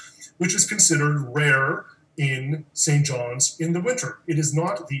gull, which is considered rare in St. John's in the winter. It is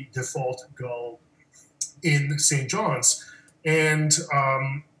not the default gull in St. John's. And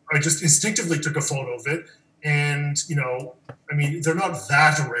I just instinctively took a photo of it. And, they're not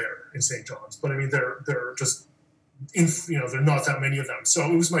that rare in St. John's, but they're just, there are not that many of them. So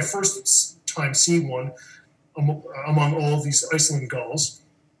it was my first time seeing one among all of these Iceland gulls.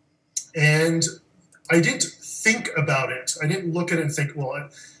 And I didn't think about it. I didn't look at it and think, well,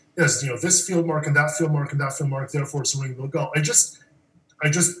 yes, this field mark and that field mark and that field mark, therefore it's a ring-billed gull. I just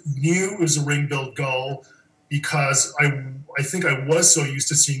knew it was a ring-billed gull because I think I was so used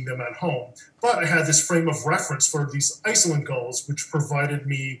to seeing them at home. But I had this frame of reference for these Iceland gulls, which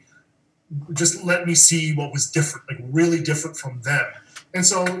just let me see what was different, like really different from them. And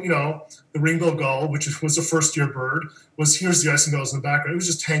so, the ring-billed gull, which was a first-year bird, here's the Iceland gulls in the background. It was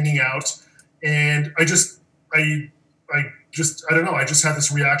just hanging out. And I don't know, I just had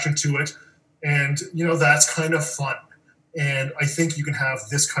this reaction to it. And, that's kind of fun. And I think you can have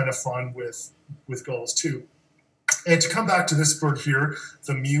this kind of fun with gulls too. And to come back to this bird here,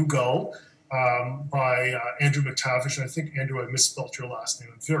 the Mew gull, by Andrew McTavish. And I think, Andrew, I misspelled your last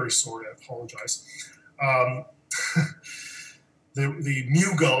name. I'm very sorry. I apologize. The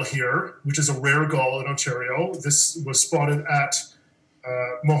Mew gull here, which is a rare gull in Ontario. This was spotted at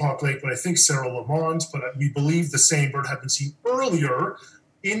Mohawk Lake, but I think Cerro Lamont, but we believe the same bird had been seen earlier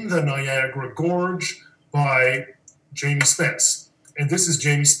in the Niagara Gorge by Jamie Spence. And this is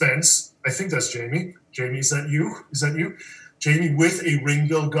Jamie Spence. I think that's Jamie. Jamie, is that you? Jamie with a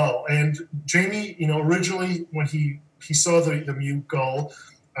ring-billed gull. And Jamie, originally when he saw the Mew gull,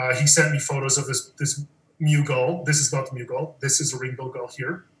 he sent me photos of this Mew gull. This is not the Mew gull. This is a ring-billed gull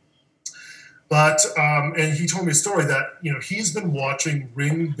here. But, and he told me a story that, he's been watching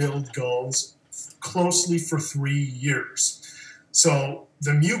ring-billed gulls closely for 3 years. So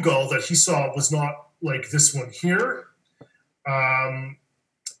the Mew gull that he saw was not like this one here.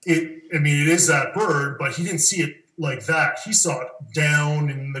 It is that bird, but he didn't see it like that. He saw it down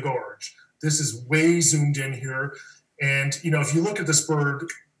in the gorge. This is way zoomed in here. And, if you look at this bird,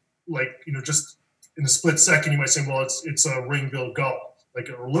 just in a split second, you might say, well, it's a ring-billed gull. It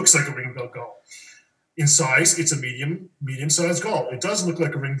looks like a ring-billed gull. In size, it's a medium-sized gull. It does look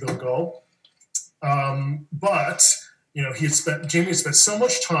like a ring-billed gull. But, Jamie had spent so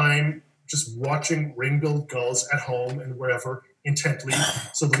much time just watching ring-billed gulls at home and wherever intently,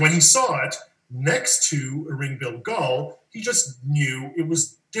 so that when he saw it next to a ring-billed gull, he just knew it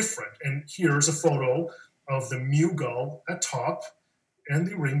was different. And here's a photo of the Mew gull at top and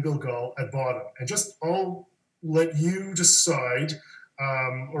the ring-billed gull at bottom. And I'll let you decide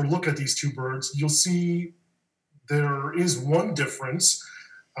or look at these two birds. You'll see there is one difference.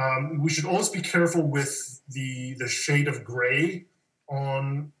 We should always be careful with the shade of gray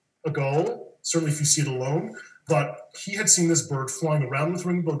on a gull, certainly if you see it alone. But he had seen this bird flying around with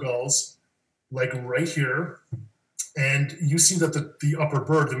ring-billed gulls, like right here. And you see that the upper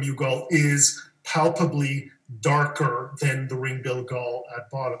bird, the Mew gull, is palpably darker than the ring-billed gull at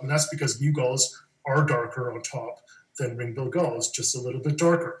bottom. And that's because Mew gulls are darker on top than ring-billed gulls, just a little bit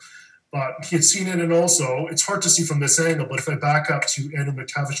darker. But he had seen it, and also, it's hard to see from this angle, but if I back up to Andrew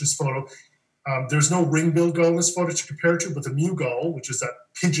McTavish's photo, there's no ring-billed gull in this photo to compare it to, but the Mew gull, which is that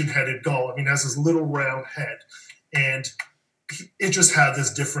pigeon-headed gull, has this little round head. And it just had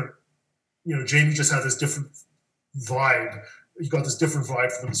this different, Jamie just had this different vibe. You got this different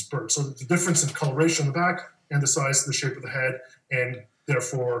vibe from this bird. So the difference in coloration on the back and the size and the shape of the head, and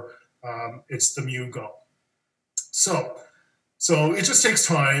therefore it's the Mew gull. So it just takes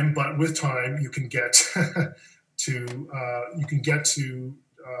time, but with time you can get to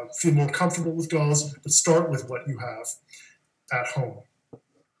feel more comfortable with gulls. But start with what you have at home.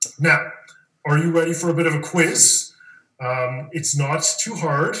 Now, are you ready for a bit of a quiz? It's not too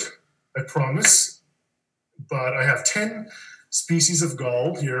hard, I promise. But I have 10 species of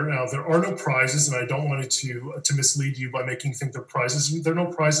gull here. Now, there are no prizes, and I don't want it to mislead you by making you think they're prizes. There are no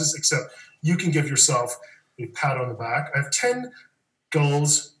prizes, except you can give yourself a pat on the back. I have 10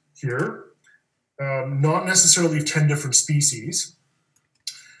 gulls here, not necessarily 10 different species.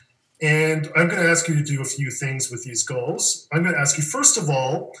 And I'm going to ask you to do a few things with these gulls. I'm going to ask you, first of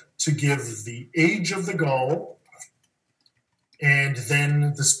all, to give the age of the gull and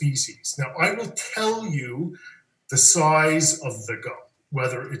then the species. Now, I will tell you the size of the gull,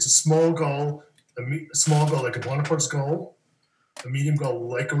 whether it's a small gull like a Bonaparte's gull, a medium gull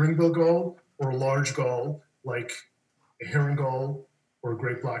like a ringbill gull, or a large gull like a herring gull or a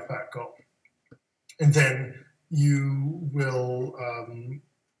great blackback gull. And then you will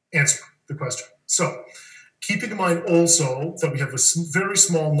answer the question. So, keeping in mind also that we have a very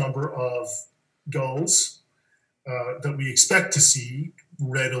small number of gulls that we expect to see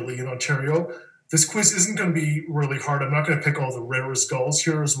readily in Ontario. This quiz isn't going to be really hard. I'm not going to pick all the rarest gulls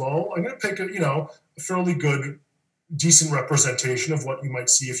here as well. I'm going to pick a fairly good, decent representation of what you might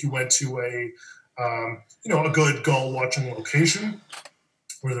see if you went to a good gull watching location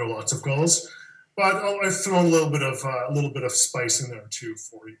where there are lots of gulls. But I've thrown a little bit of spice in there too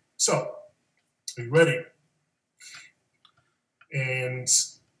for you. So, are you ready? And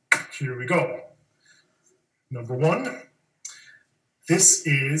here we go. Number one, this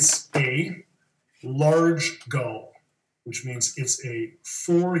is a large gull, which means it's a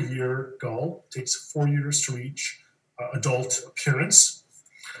 4-year gull. It takes 4 years to reach adult appearance.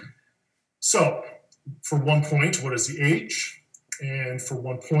 So, for 1 point, what is the age? And for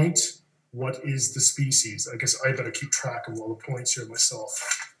 1 point, what is the species? I guess I better keep track of all the points here myself,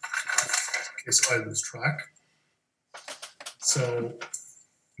 in case I lose track. So,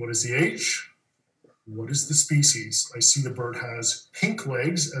 what is the age? What is the species? I see the bird has pink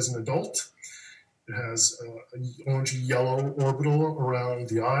legs as an adult. It has an orange-yellow orbital around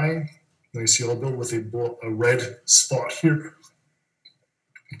the eye. Nice yellow bill with a red spot here.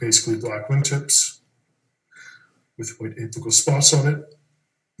 Basically black wingtips with white apical spots on it.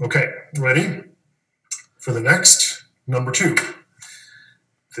 Okay, ready for the next, number 2.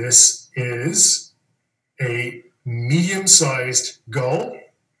 This is a medium-sized gull.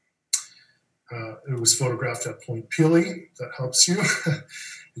 It was photographed at Point Pelee. That helps you.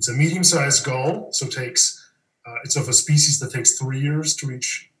 It's a medium-sized gull, so it's of a species that takes 3 years to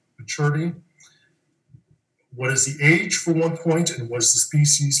reach maturity. What is the age for 1 point, and what is the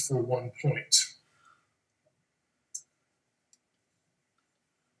species for 1 point?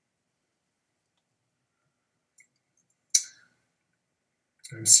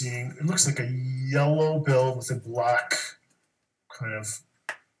 I'm seeing, it looks like a yellow bill with a black kind of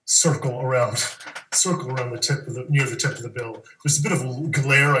circle around the tip of near the tip of the bill. There's a bit of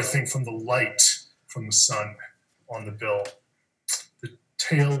glare, I think, from the light from the sun on the bill. The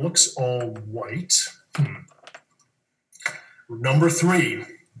tail looks all white. Number 3.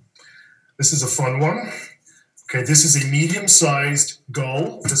 This is a fun one. Okay, this is a medium-sized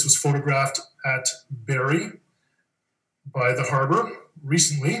gull. This was photographed at Barrie by the harbor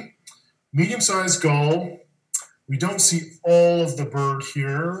recently. Medium-sized gull. We don't see all of the bird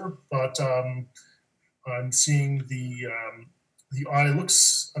here, but I'm seeing the eye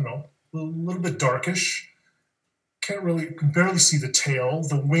looks, I don't know, a little bit darkish. Can barely see the tail.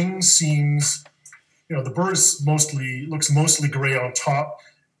 The wing seems, the bird looks mostly gray on top.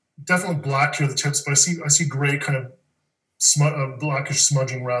 Definitely black here at the tips, but I see gray kind of blackish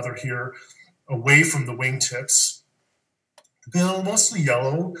smudging rather here, away from the wing tips. The bill mostly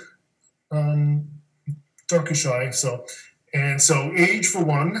yellow. Darkish eye. So age for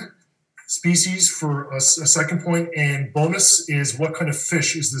 1, species for a second point, and bonus is what kind of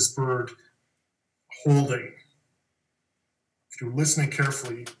fish is this bird holding? If you were listening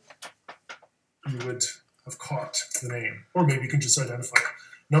carefully, you would have caught the name, or maybe you can just identify it.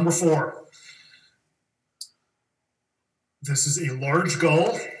 Number 4. This is a large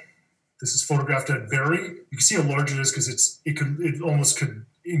gull. This is photographed at Barrie. You can see how large it is because it almost could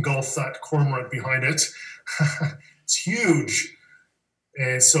engulf that cormorant behind it. It's huge.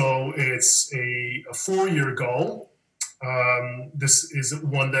 And so it's a 4-year gull. This is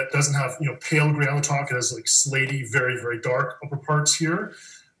one that doesn't have pale gray on the top. It has like slaty, very, very dark upper parts here.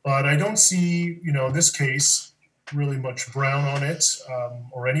 But I don't see, in this case, really much brown on it,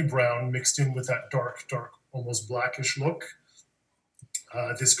 or any brown mixed in with that dark almost blackish look.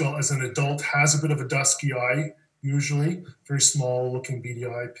 This gull, as an adult, has a bit of a dusky eye, usually. Very small looking beady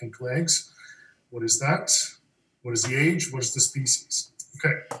eye, pink legs. What is that? What is the age? What is the species?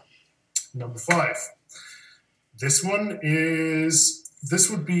 Okay, number 5. This one is, this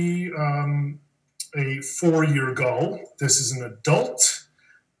would be a 4-year gull. This is an adult.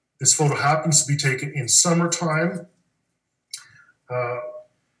 This photo happens to be taken in summertime.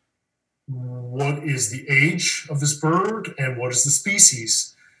 What is the age of this bird and what is the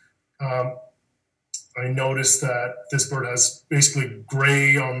species? I noticed that this bird has basically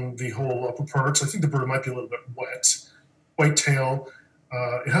gray on the whole upper parts. I think the bird might be a little bit wet. White tail.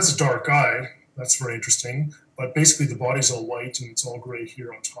 It has a dark eye. That's very interesting. But basically the body's all white and it's all gray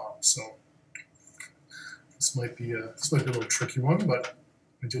here on top. So this might be a little tricky one, but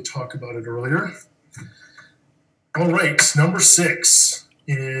I did talk about it earlier. All right, number 6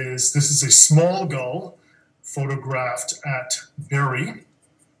 is, this is a small gull photographed at Barrie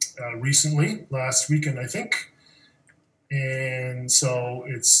recently, last weekend, I think. And so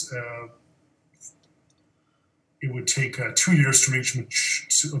it's, it would take 2 years to reach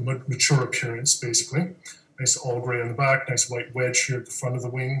mature appearance, basically. Nice all gray on the back, nice white wedge here at the front of the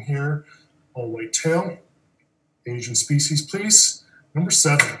wing here, all white tail. Age and species, please. Number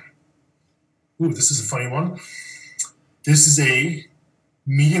 7. Ooh, this is a funny one. This is a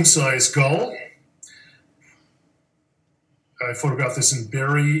medium-sized gull. I photographed this in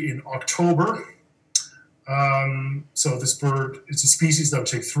Barrie in October. So this bird, it's a species that would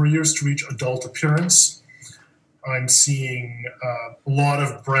take 3 years to reach adult appearance. I'm seeing a lot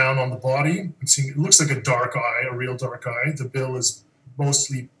of brown on the body. I'm seeing, it looks like a dark eye, a real dark eye. The bill is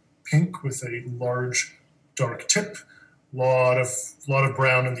mostly pink with a large dark tip. Lot of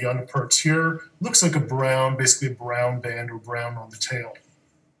brown in the underparts here. Looks like a brown, basically a brown band or brown on the tail.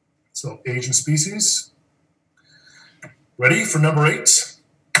 So age and species. Ready for number 8?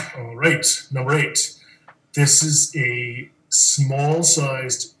 All right, number 8. This is a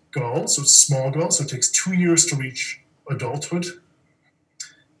small-sized gull, so it's a small gull, so it takes 2 years to reach adulthood,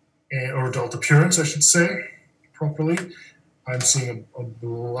 or adult appearance, I should say, properly. I'm seeing a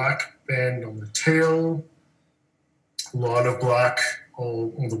black band on the tail, a lot of black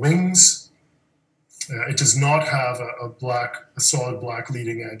all on the wings. It does not have a solid black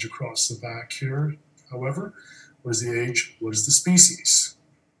leading edge across the back here, however. What is the age? What is the species?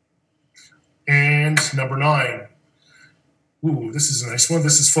 And number 9. Ooh, this is a nice one.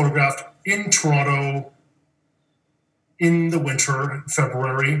 This is photographed in Toronto in the winter,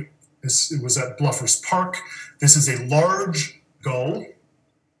 February. It was at Bluffers Park. This is a large gull.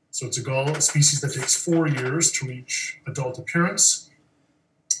 So it's a gull, a species that takes 4 years to reach adult appearance.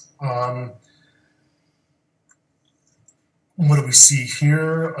 What do we see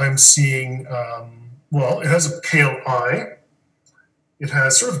here? I'm seeing, well, it has a pale eye. It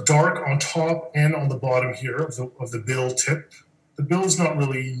has sort of dark on top and on the bottom here of the bill tip. The bill is not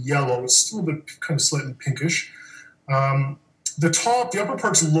really yellow. It's still a bit kind of slightly pinkish. The upper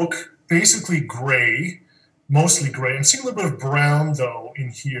parts look basically gray, mostly gray. I'm seeing a little bit of brown, though, in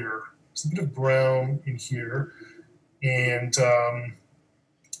here. There's a bit of brown in here. And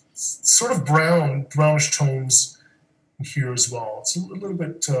sort of brownish tones in here as well. It's a little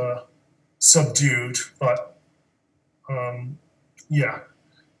bit subdued, but yeah.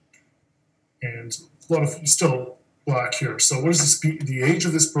 And a lot of still black here. So what is the age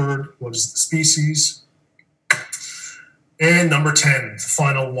of this bird? What is the species? And number 10, the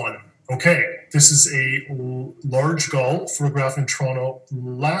final one. Okay, this is a large gull photographed in Toronto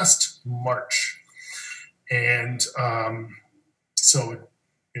last March. And so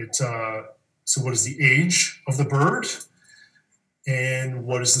what is the age of the bird? And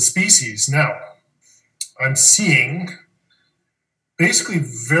what is the species? Now, I'm seeing basically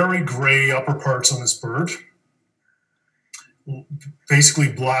very gray upper parts on this bird.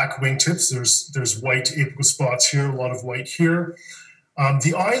 Basically black wingtips. There's white apical spots here, a lot of white here.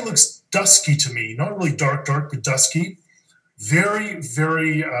 The eye looks dusky to me, not really dark, but dusky. Very,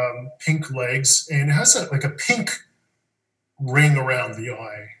 very pink legs, and it has like a pink ring around the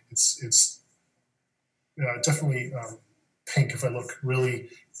eye. It's definitely pink if I look really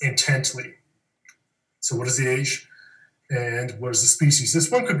intently. So what is the age and what is the species? This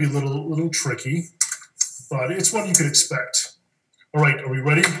one could be a little tricky, but it's one you could expect. All right, are we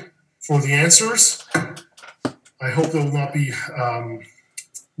ready for the answers? I hope there will not be,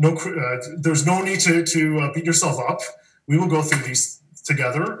 there's no need to beat yourself up. We will go through these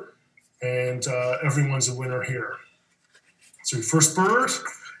together, and everyone's a winner here. So your first bird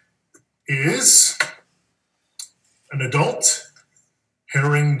is an adult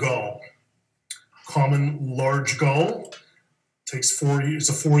herring gull Common large gull. Takes 4 years.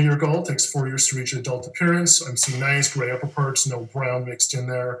 It's a 4-year gull. Takes 4 years to reach adult appearance. I'm seeing nice gray upper parts, no brown mixed in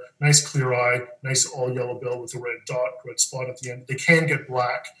there. Nice clear eye. Nice all yellow bill with a red dot, red spot at the end. They can get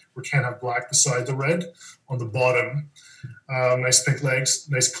black, or can have black beside the red on the bottom. Nice pink legs.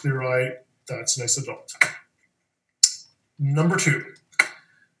 Nice clear eye. That's nice adult. Number 2,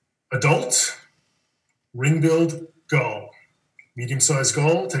 adult ring-billed gull. Medium-sized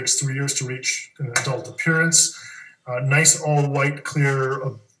gull. Takes 3 years to reach an adult appearance. Nice all white, clear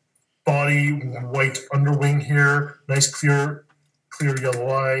body, white underwing here. Nice clear yellow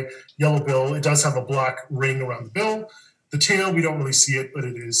eye, yellow bill. It does have a black ring around the bill. The tail, we don't really see it, but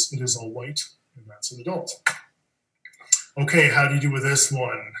it is all white, and that's an adult. Okay, how do you do with this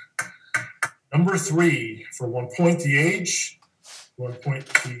one? Number 3, for 1 point the age, 1 point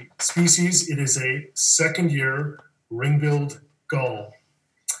the species. It is a 2nd-year ring-billed gull.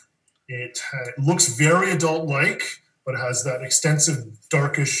 It looks very adult-like, but has that extensive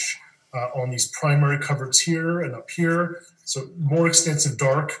darkish on these primary coverts here and up here. So more extensive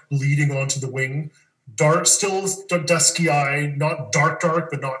dark bleeding onto the wing. Dark, still dusky eye, not dark,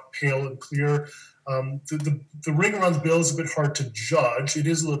 but not pale and clear. The ring around the bill is a bit hard to judge. It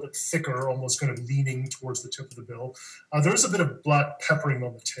is a little bit thicker, almost kind of leaning towards the tip of the bill. There is a bit of black peppering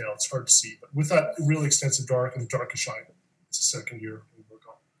on the tail. It's hard to see, but with that really extensive dark and darkish eye, it's a 2nd-year.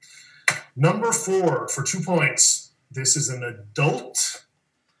 Number 4, for 2 points. This is an adult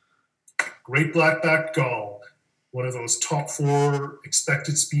great black-backed gull, one of those top 4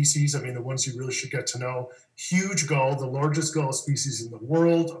 expected species. I mean, the ones you really should get to know. Huge gull, the largest gull species in the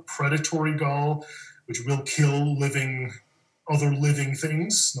world, a predatory gull, which will kill other living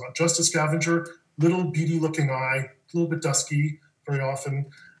things, not just a scavenger. Little beady-looking eye, a little bit dusky very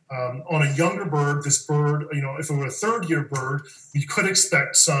often. On a younger bird, this bird, if it were a 3rd-year bird, we could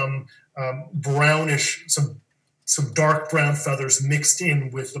expect some brownish, some dark brown feathers mixed in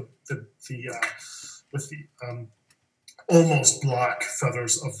with the almost black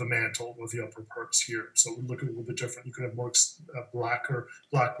feathers of the mantle or the upper parts here. So it would look a little bit different. You could have more black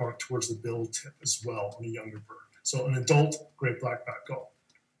mark towards the bill tip as well on a younger bird. So an adult great black-backed gull.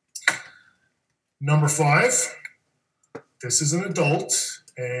 Number 5, this is an adult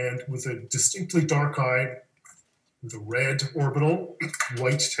and with a distinctly dark eye, with a red orbital,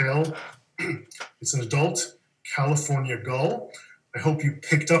 white tail. It's an adult California gull. I hope you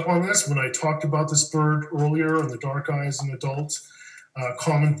picked up on this when I talked about this bird earlier, and the dark eye is an adult.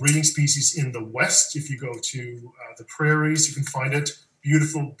 Common breeding species in the West. If you go to the prairies, you can find it.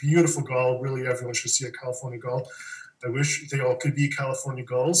 Beautiful, beautiful gull. Really, everyone should see a California gull. I wish they all could be California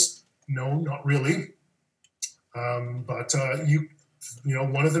gulls. No, not really. But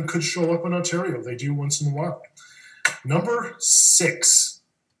one of them could show up in Ontario. They do once in a while. Number 6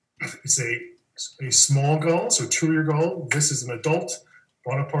 is a small gull, so 2-year gull. This is an adult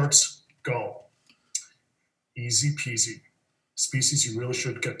Bonaparte's gull. Easy peasy. Species you really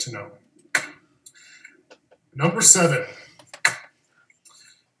should get to know. Number 7,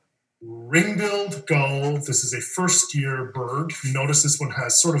 ring-billed gull. This is a 1st-year bird. You notice this one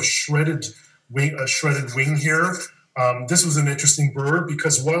has sort of shredded wing here. This was an interesting bird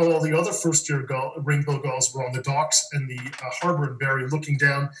because while all the other 1st-year ring-billed gulls were on the docks and the harbor in Barrie looking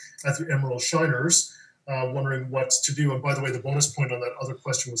down at the emerald shiners, wondering what to do. And by the way, the bonus point on that other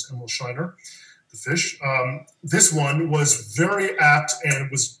question was emerald shiner, the fish. This one was very apt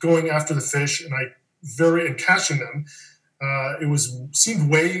and was going after the fish and catching them. It seemed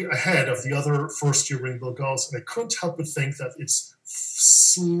way ahead of the other 1st-year ring-billed gulls, and I couldn't help but think that its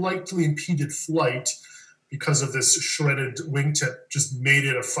slightly impeded flight because of this shredded wingtip just made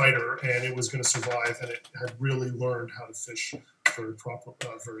it a fighter, and it was going to survive, and it had really learned how to fish very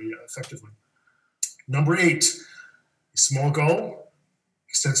effectively. Number 8, a small gull,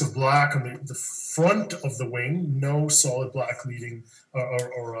 extensive black on the front of the wing, no solid black leading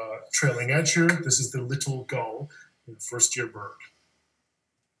or trailing edge here. This is the little gull, the 1st-year bird.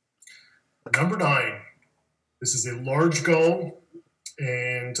 Number 9, this is a large gull,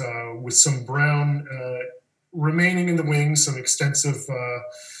 and with some brown remaining in the wings, some extensive,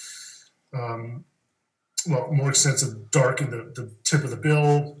 more extensive dark in the tip of the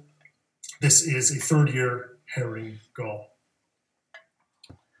bill. This is a 3rd-year herring gull.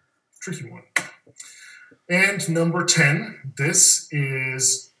 Tricky one. And number 10, this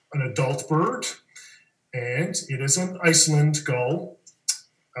is an adult bird, and it is an Iceland gull,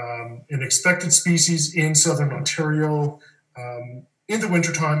 an expected species in southern Ontario. In the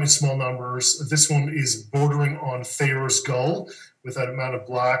wintertime in small numbers. This one is bordering on Thayer's gull with that amount of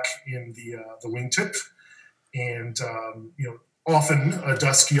black in the wingtip. And, often a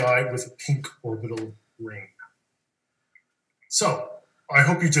dusky eye with a pink orbital ring. So I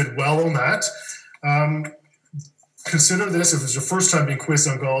hope you did well on that. Consider this, if it's your first time being quizzed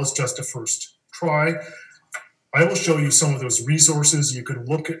on gulls, just a first try. I will show you some of those resources you can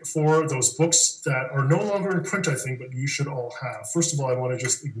look for, those books that are no longer in print, I think, but you should all have. First of all, I want to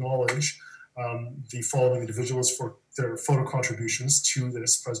just acknowledge the following individuals for their photo contributions to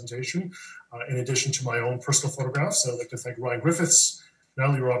this presentation. In addition to my own personal photographs, I'd like to thank Ryan Griffiths,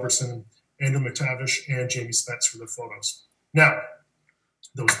 Natalie Robertson, Andrew McTavish, and Jamie Spence for their photos. Now,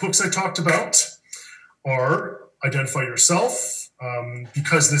 those books I talked about are Identify Yourself.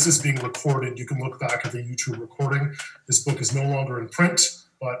 Because this is being recorded, you can look back at the YouTube recording. This book is no longer in print,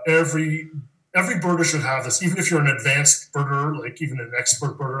 but every birder should have this. Even if you're an advanced birder, like even an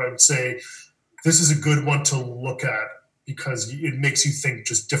expert birder, I would say this is a good one to look at because it makes you think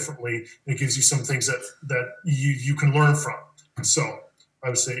just differently. And it gives you some things that you can learn from. So I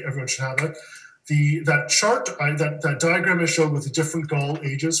would say everyone should have that. That chart, that diagram I showed with the different gull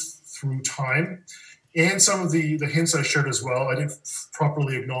ages through time, and some of the hints I shared as well, I didn't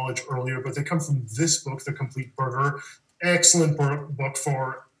properly acknowledge earlier, but they come from this book, The Complete Birder. Excellent book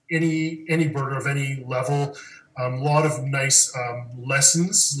for any birder of any level. A lot of nice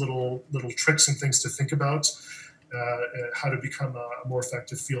lessons, little tricks and things to think about, how to become a more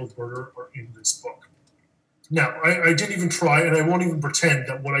effective field birder are in this book. Now, I didn't even try, and I won't even pretend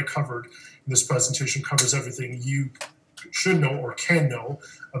that what I covered in this presentation covers everything you should know or can know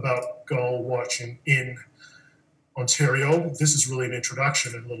about gull watching in Ontario. This is really an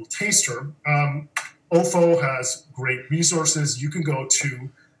introduction and a little taster. OFO has great resources. You can go to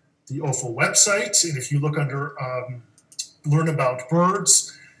the OFO website, and if you look under Learn About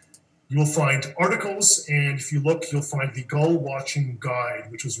Birds, you'll find articles, and if you look, you'll find the Gull Watching Guide,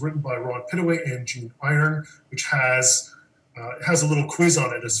 which was written by Ron Pittaway and Gene Iron, which has a little quiz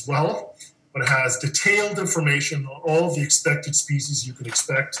on it as well. But it has detailed information on all the expected species you can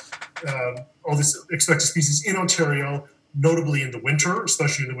expect, all these expected species in Ontario, notably in the winter,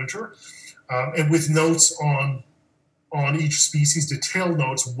 especially in the winter, and with notes on each species, detailed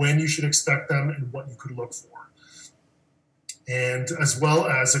notes when you should expect them and what you could look for. And as well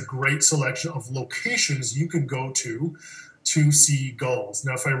as a great selection of locations you can go to see gulls.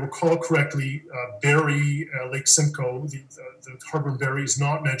 Now, if I recall correctly, Barrie, Lake Simcoe, the harbour in Barrie is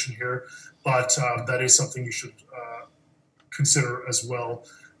not mentioned here, but that is something you should consider as well,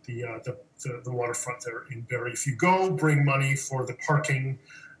 the waterfront there in Barrie. If you go, bring money for the parking.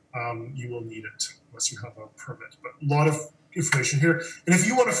 You will need it unless you have a permit. But a lot of information here. And if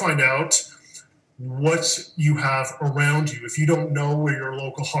you want to find out what you have around you, if you don't know where your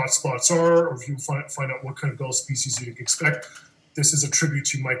local hotspots are, or if you find out what kind of gull species you can expect, this is a tribute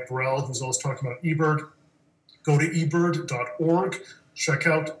to Mike Burrell, who's always talking about eBird. Go to ebird.org, check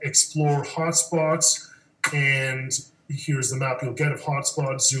out Explore Hotspots, and here's the map you'll get of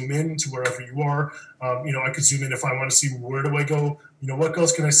hotspots. Zoom in to wherever you are. I could zoom in if I want to see where do I go. What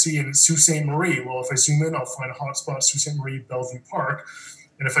gulls can I see in Sault Ste. Marie? Well, if I zoom in, I'll find a hotspot, Sault Ste. Marie, Bellevue Park.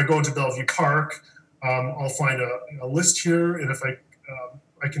 And if I go into Bellevue Park, I'll find a list here. And if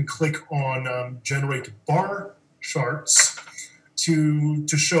I can click on generate bar charts to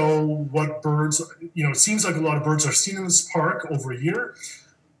show what birds, it seems like a lot of birds are seen in this park over a year.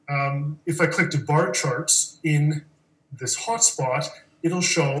 If I click to bar charts in this hotspot, it'll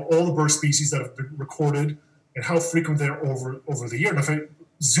show all the bird species that have been recorded and how frequent they're over the year. And if I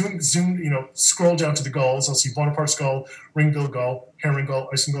zoom, scroll down to the gulls, I'll see Bonaparte's gull, ring-billed gull, herring gull,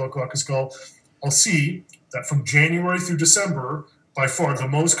 icing-gull, glaucous gull. I'll see that from January through December, by far the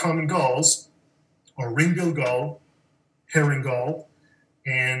most common gulls are ring-billed gull, herring gull,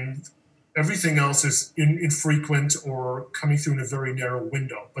 and everything else is infrequent or coming through in a very narrow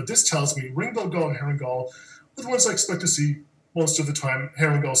window. But this tells me ring-billed gull and herring gull are the ones I expect to see most of the time.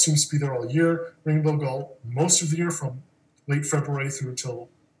 Herring gull seems to be there all year. Ring-billed gull most of the year from late February through until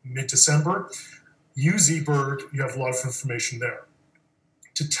mid-December. Use eBird, you have a lot of information there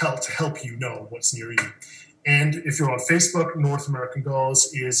to help you know what's near you. And if you're on Facebook, North American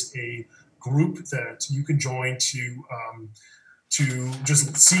Gulls is a group that you can join to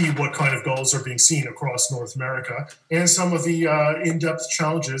just see what kind of gulls are being seen across North America, and some of the in-depth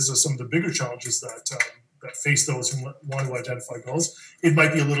challenges, or some of the bigger challenges that face those who want to identify gulls. It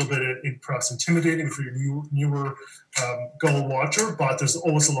might be a little bit perhaps intimidating for your newer gull watcher, but there's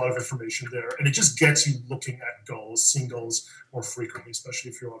always a lot of information there, and it just gets you looking at gulls, seeing gulls more frequently,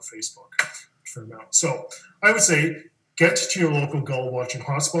 especially if you're on Facebook. So I would say get to your local gull watching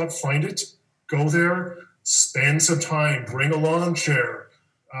hotspot, find it, go there, spend some time, bring a lawn chair,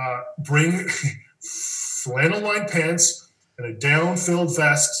 bring flannel lined pants, and a down-filled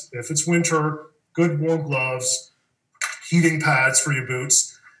vest. If it's winter, good warm gloves, heating pads for your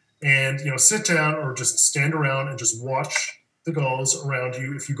boots, and sit down or just stand around and just watch the gulls around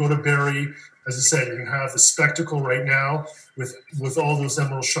you. If you go to Barrie, as I said, you can have the spectacle right now with all those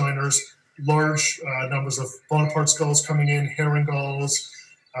emerald shiners, large numbers of Bonaparte's gulls coming in, herring gulls,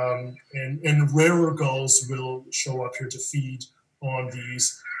 and rarer gulls will show up here to feed on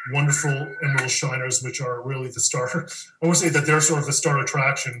these wonderful emerald shiners, which are really the star. I won't say that they're sort of the star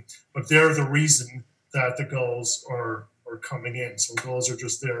attraction, but they're the reason that the gulls are coming in. So gulls are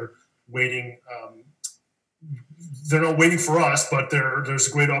just there waiting. They're not waiting for us, but there's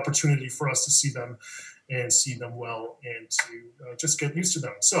a great opportunity for us to see them and see them well and to just get used to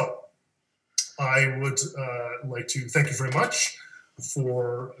them. So I would like to thank you very much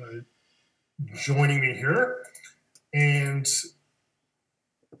for joining me here. And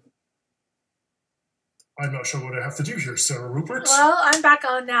I'm not sure what I have to do here, Sarah Rupert. Well, I'm back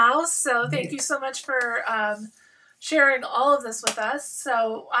on now, so thank you so much for sharing all of this with us.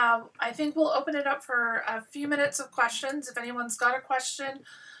 So I think we'll open it up for a few minutes of questions. If anyone's got a question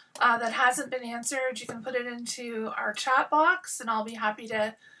that hasn't been answered, you can put it into our chat box, and I'll be happy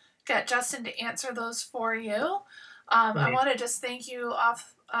to get Justin to answer those for you. I want to just thank you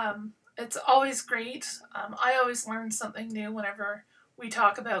off. It's always great. I always learn something new whenever we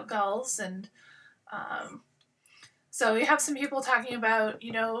talk about gulls, and so we have some people talking about,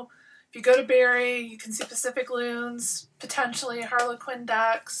 if you go to Barrie, you can see Pacific loons, potentially Harlequin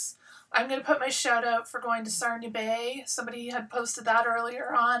ducks. I'm going to put my shout out for going to Sarnia Bay. Somebody had posted that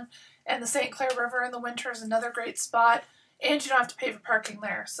earlier on. And the St. Clair River in the winter is another great spot. And you don't have to pay for parking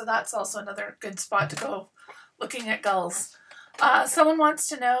there. So that's also another good spot to go looking at gulls. Someone wants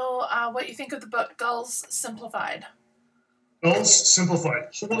to know what you think of the book Gulls Simplified. Gulls Simplified.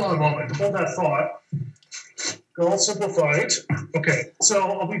 Hold on a moment. Hold that thought. Gulls Simplified. Okay, so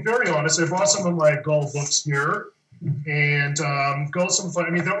I'll be very honest. I brought some of my gull books here. And Gulls Simplified,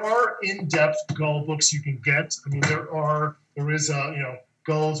 I mean, there are in-depth gull books you can get. I mean, there is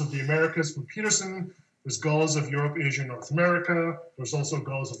Gulls of the Americas from Peterson. There's Gulls of Europe, Asia, North America. There's also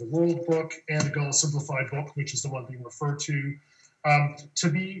Gulls of the World book and the Gulls Simplified book, which is the one being referred to. To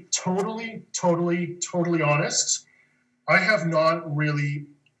be totally honest, I have not really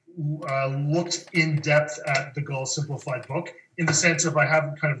looked in depth at the Gulls Simplified book in the sense of I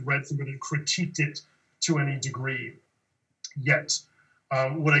haven't kind of read through it and critiqued it to any degree yet.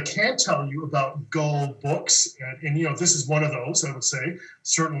 What I can tell you about gull books, and this is one of those, I would say,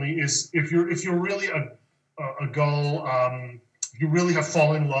 certainly, is if you're really a gull, you really have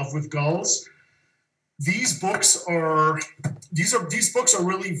fallen in love with gulls. These books are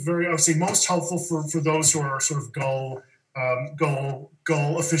really very, I would say, most helpful for those who are sort of gull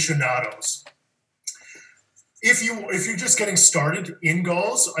aficionados. If you're just getting started in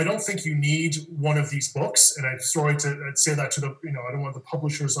gulls, I don't think you need one of these books. And I'm sorry to say that to I don't want the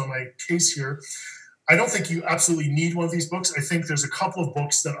publishers on my case here. I don't think you absolutely need one of these books. I think there's a couple of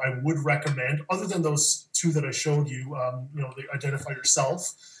books that I would recommend, other than those two that I showed you. The Identify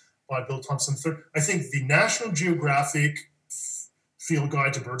Yourself by Bill Thompson III. I think the National Geographic Field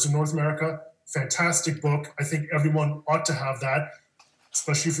Guide to Birds of North America, fantastic book. I think everyone ought to have that,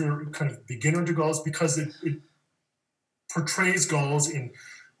 especially if you're kind of beginner to gulls, because it portrays gulls in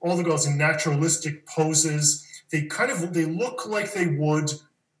all the gulls in naturalistic poses. They look like they would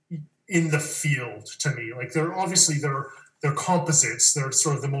in the field to me. Like they're composites. They're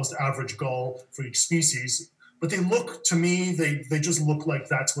sort of the most average gull for each species, but they look to me, they just look like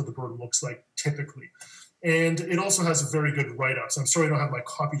that's what the bird looks like typically. And it also has a very good write-up. So I'm sorry I don't have my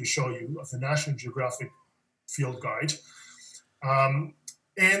copy to show you of the National Geographic Field Guide.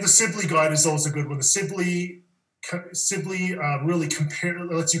 And the Sibley Guide is also a good one. The Sibley really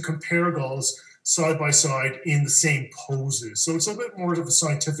lets you compare gulls side by side in the same poses. So it's a bit more of a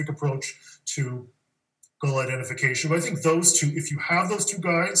scientific approach to gull identification. But I think those two, if you have those two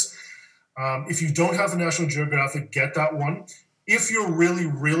guides, if you don't have the National Geographic, get that one. If you're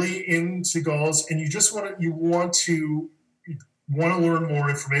really into gulls and you just want to learn more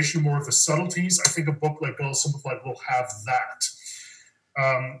information, more of the subtleties, I think a book like Gulls Simplified will have that.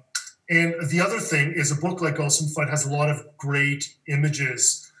 And the other thing is a book like Gulls Simplified has a lot of great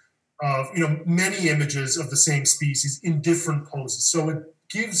images of, many images of the same species in different poses. So it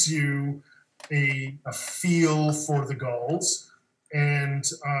gives you a feel for the gulls. And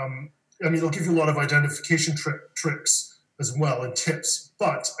it'll give you a lot of identification tricks as well and tips.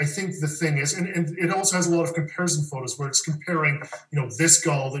 But I think the thing is, and it also has a lot of comparison photos where it's comparing, this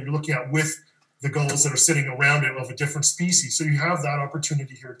gull that you're looking at with the gulls that are sitting around it of a different species. So you have that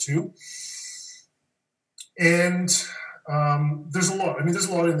opportunity here too. And There's a lot. I mean, there's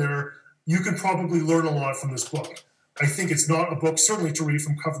a lot in there. You can probably learn a lot from this book. I think it's not a book certainly to read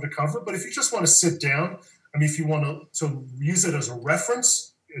from cover to cover, but if you just want to sit down, I mean, if you want to use it as a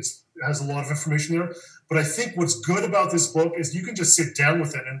reference, it has a lot of information there. But I think what's good about this book is you can just sit down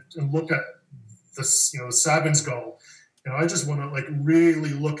with it and look at this, the Sabin's gull. I just want to like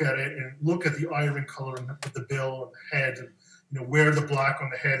really look at it and look at the iron color and the bill and the head, and where the black on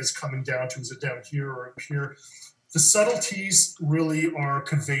the head is coming down to. Is it down here or up here? The subtleties really are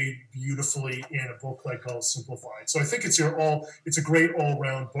conveyed beautifully in a book like Gull Simplified. So I think it's a great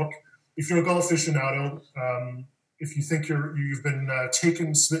all-round book. If you're a gull aficionado, if you think you've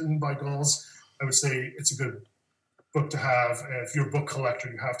been smitten by gulls, I would say it's a good book to have. And if you're a book collector,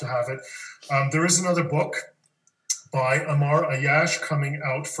 you have to have it. There is another book by Amar Ayash coming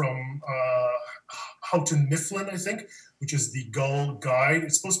out from Houghton Mifflin, I think, which is the Gull Guide.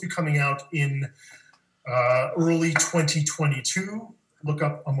 It's supposed to be coming out in early 2022. Look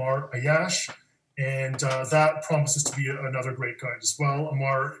up Amar Ayash, and that promises to be another great guide as well.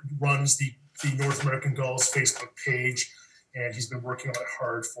 Amar runs the North American Gulls Facebook page, and he's been working on it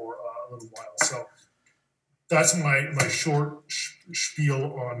hard for a little while. So that's my short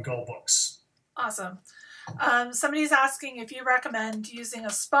spiel on gull books. Awesome. Somebody's asking if you recommend using a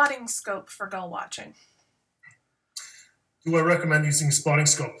spotting scope for gull watching. Do I recommend using a spotting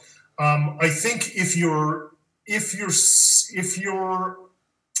scope? I think if you're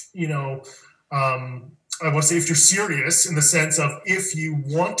I want to say if you're serious in the sense of if you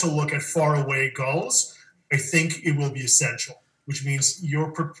want to look at far away gulls, I think it will be essential. Which means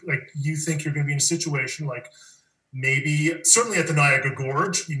you think you're going to be in a situation like maybe certainly at the Niagara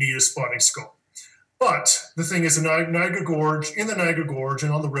Gorge you need a spotting scope. But the thing is, in the Niagara Gorge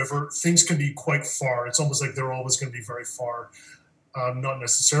and on the river, things can be quite far. It's almost like they're always going to be very far. Not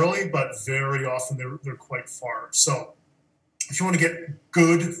necessarily, but very often they're quite far. So if you want to get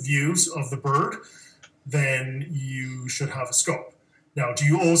good views of the bird, then you should have a scope. Now, do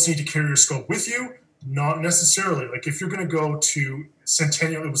you always need to carry your scope with you? Not necessarily. Like if you're going to go to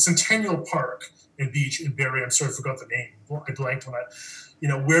Centennial Park and Beach in Barrie, I'm sorry, I forgot the name. I blanked on that.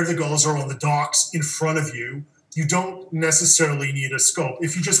 Where the gulls are on the docks in front of you, you don't necessarily need a scope.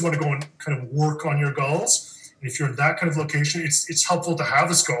 If you just want to go and kind of work on your gulls, and if you're in that kind of location, it's helpful to have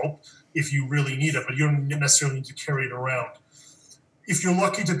a scope if you really need it, but you don't necessarily need to carry it around. If you're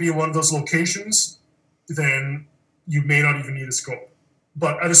lucky to be in one of those locations, then you may not even need a scope.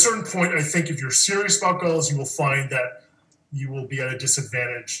 But at a certain point, I think if you're serious about gulls, you will find that you will be at a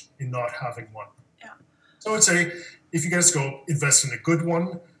disadvantage in not having one. Yeah. So I would say if you get a scope, invest in a good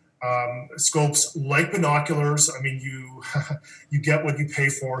one. Scopes like binoculars, I mean, you get what you pay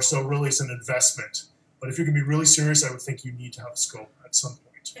for, so really it's an investment. But if you're going to be really serious, I would think you need to have a scope at some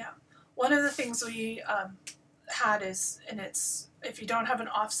point. Yeah. One of the things we had is, and it's if you don't have an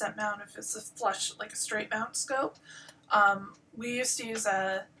offset mount, if it's a flush, like a straight mount scope, we used to use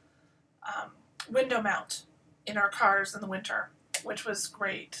a window mount in our cars in the winter, which was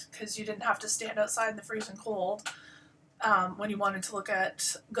great because you didn't have to stand outside in the freezing cold when you wanted to look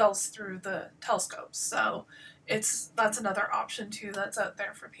at gulls through the telescopes. So that's another option too that's out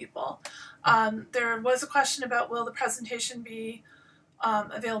there for people. There was a question about will the presentation be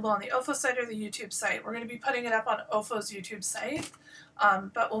available on the OFO site or the YouTube site. We're going to be putting it up on OFO's YouTube site,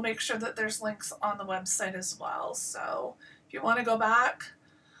 but we'll make sure that there's links on the website as well. So if you want to go back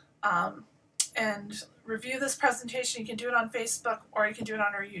and review this presentation, you can do it on Facebook or you can do it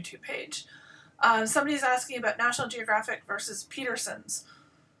on our YouTube page. Somebody's asking about National Geographic versus Peterson's.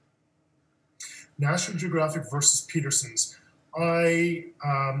 National Geographic versus Peterson's. I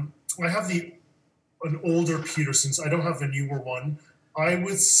have an older Peterson's. I don't have the newer one. I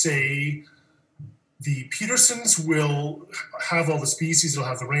would say the Peterson's will have all the species. It'll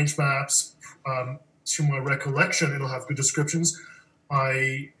have the range maps. To my recollection, it'll have good descriptions.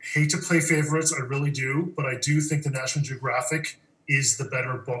 I hate to play favorites, I really do, but I do think the National Geographic is the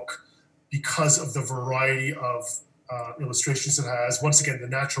better book because of the variety of illustrations it has. Once again, the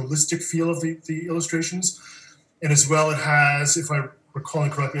naturalistic feel of the illustrations. And as well, it has, if I recall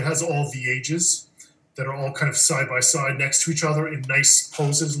correctly, it has all the ages that are all kind of side by side next to each other in nice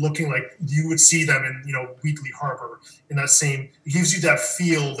poses, looking like you would see them in, Wheatley Harbor in that same, it gives you that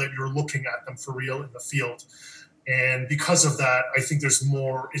feel that you're looking at them for real in the field. And because of that, I think there's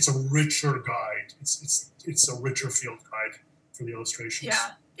more, it's a richer guide. It's a richer field guide for the illustrations.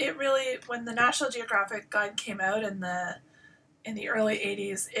 Yeah, it really, when the National Geographic guide came out in the early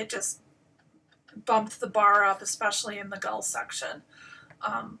 80s, it just bumped the bar up, especially in the gull section.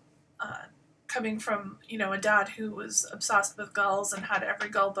 Coming from, a dad who was obsessed with gulls and had every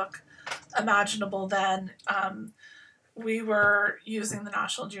gull book imaginable then, we were using the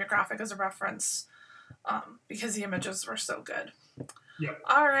National Geographic as a reference because the images were so good. Yep.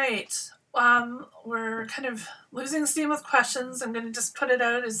 All right. We're kind of losing steam with questions. I'm going to just put it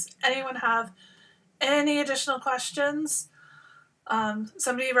out. Does anyone have any additional questions?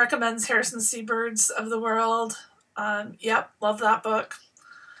 Somebody recommends Harrison Seabirds of the World. Yep, love that book.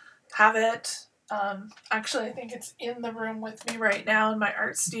 Have it. Actually, I think it's in the room with me right now in my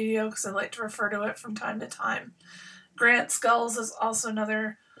art studio because I like to refer to it from time to time. Grant's Gulls is also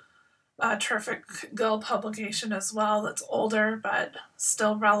another terrific Gull publication as well that's older, but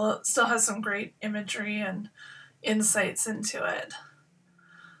still has some great imagery and insights into it.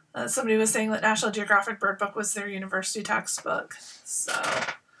 Somebody was saying that National Geographic Bird Book was their university textbook. So,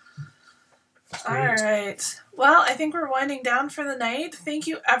 all right. Well, I think we're winding down for the night. Thank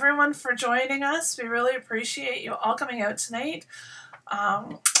you, everyone, for joining us. We really appreciate you all coming out tonight.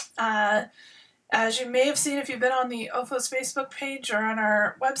 As you may have seen if you've been on the OFO's Facebook page or on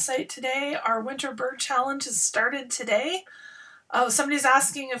our website today, our Winter Bird Challenge has started today. Oh, somebody's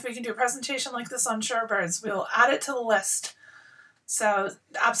asking if we can do a presentation like this on shorebirds. We'll add it to the list. So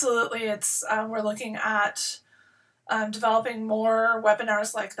absolutely, we're looking at developing more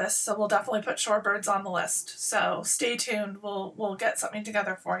webinars like this. So we'll definitely put shorebirds on the list. So stay tuned. We'll get something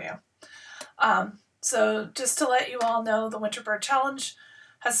together for you. So just to let you all know, the Winter Bird Challenge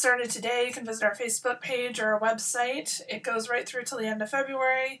has started today. You can visit our Facebook page or our website. It goes right through till the end of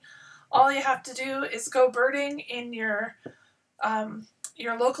February. All you have to do is go birding in your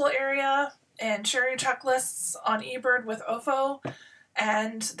local area and share your checklists on eBird with OFO,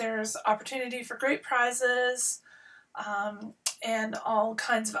 and there's opportunity for great prizes and all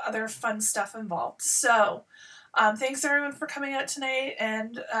kinds of other fun stuff involved. So thanks everyone for coming out tonight,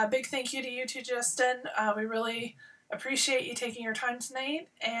 and a big thank you to you too, Justin. We really appreciate you taking your time tonight,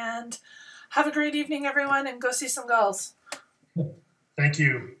 and have a great evening, everyone, and go see some gulls. Thank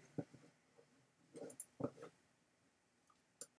you.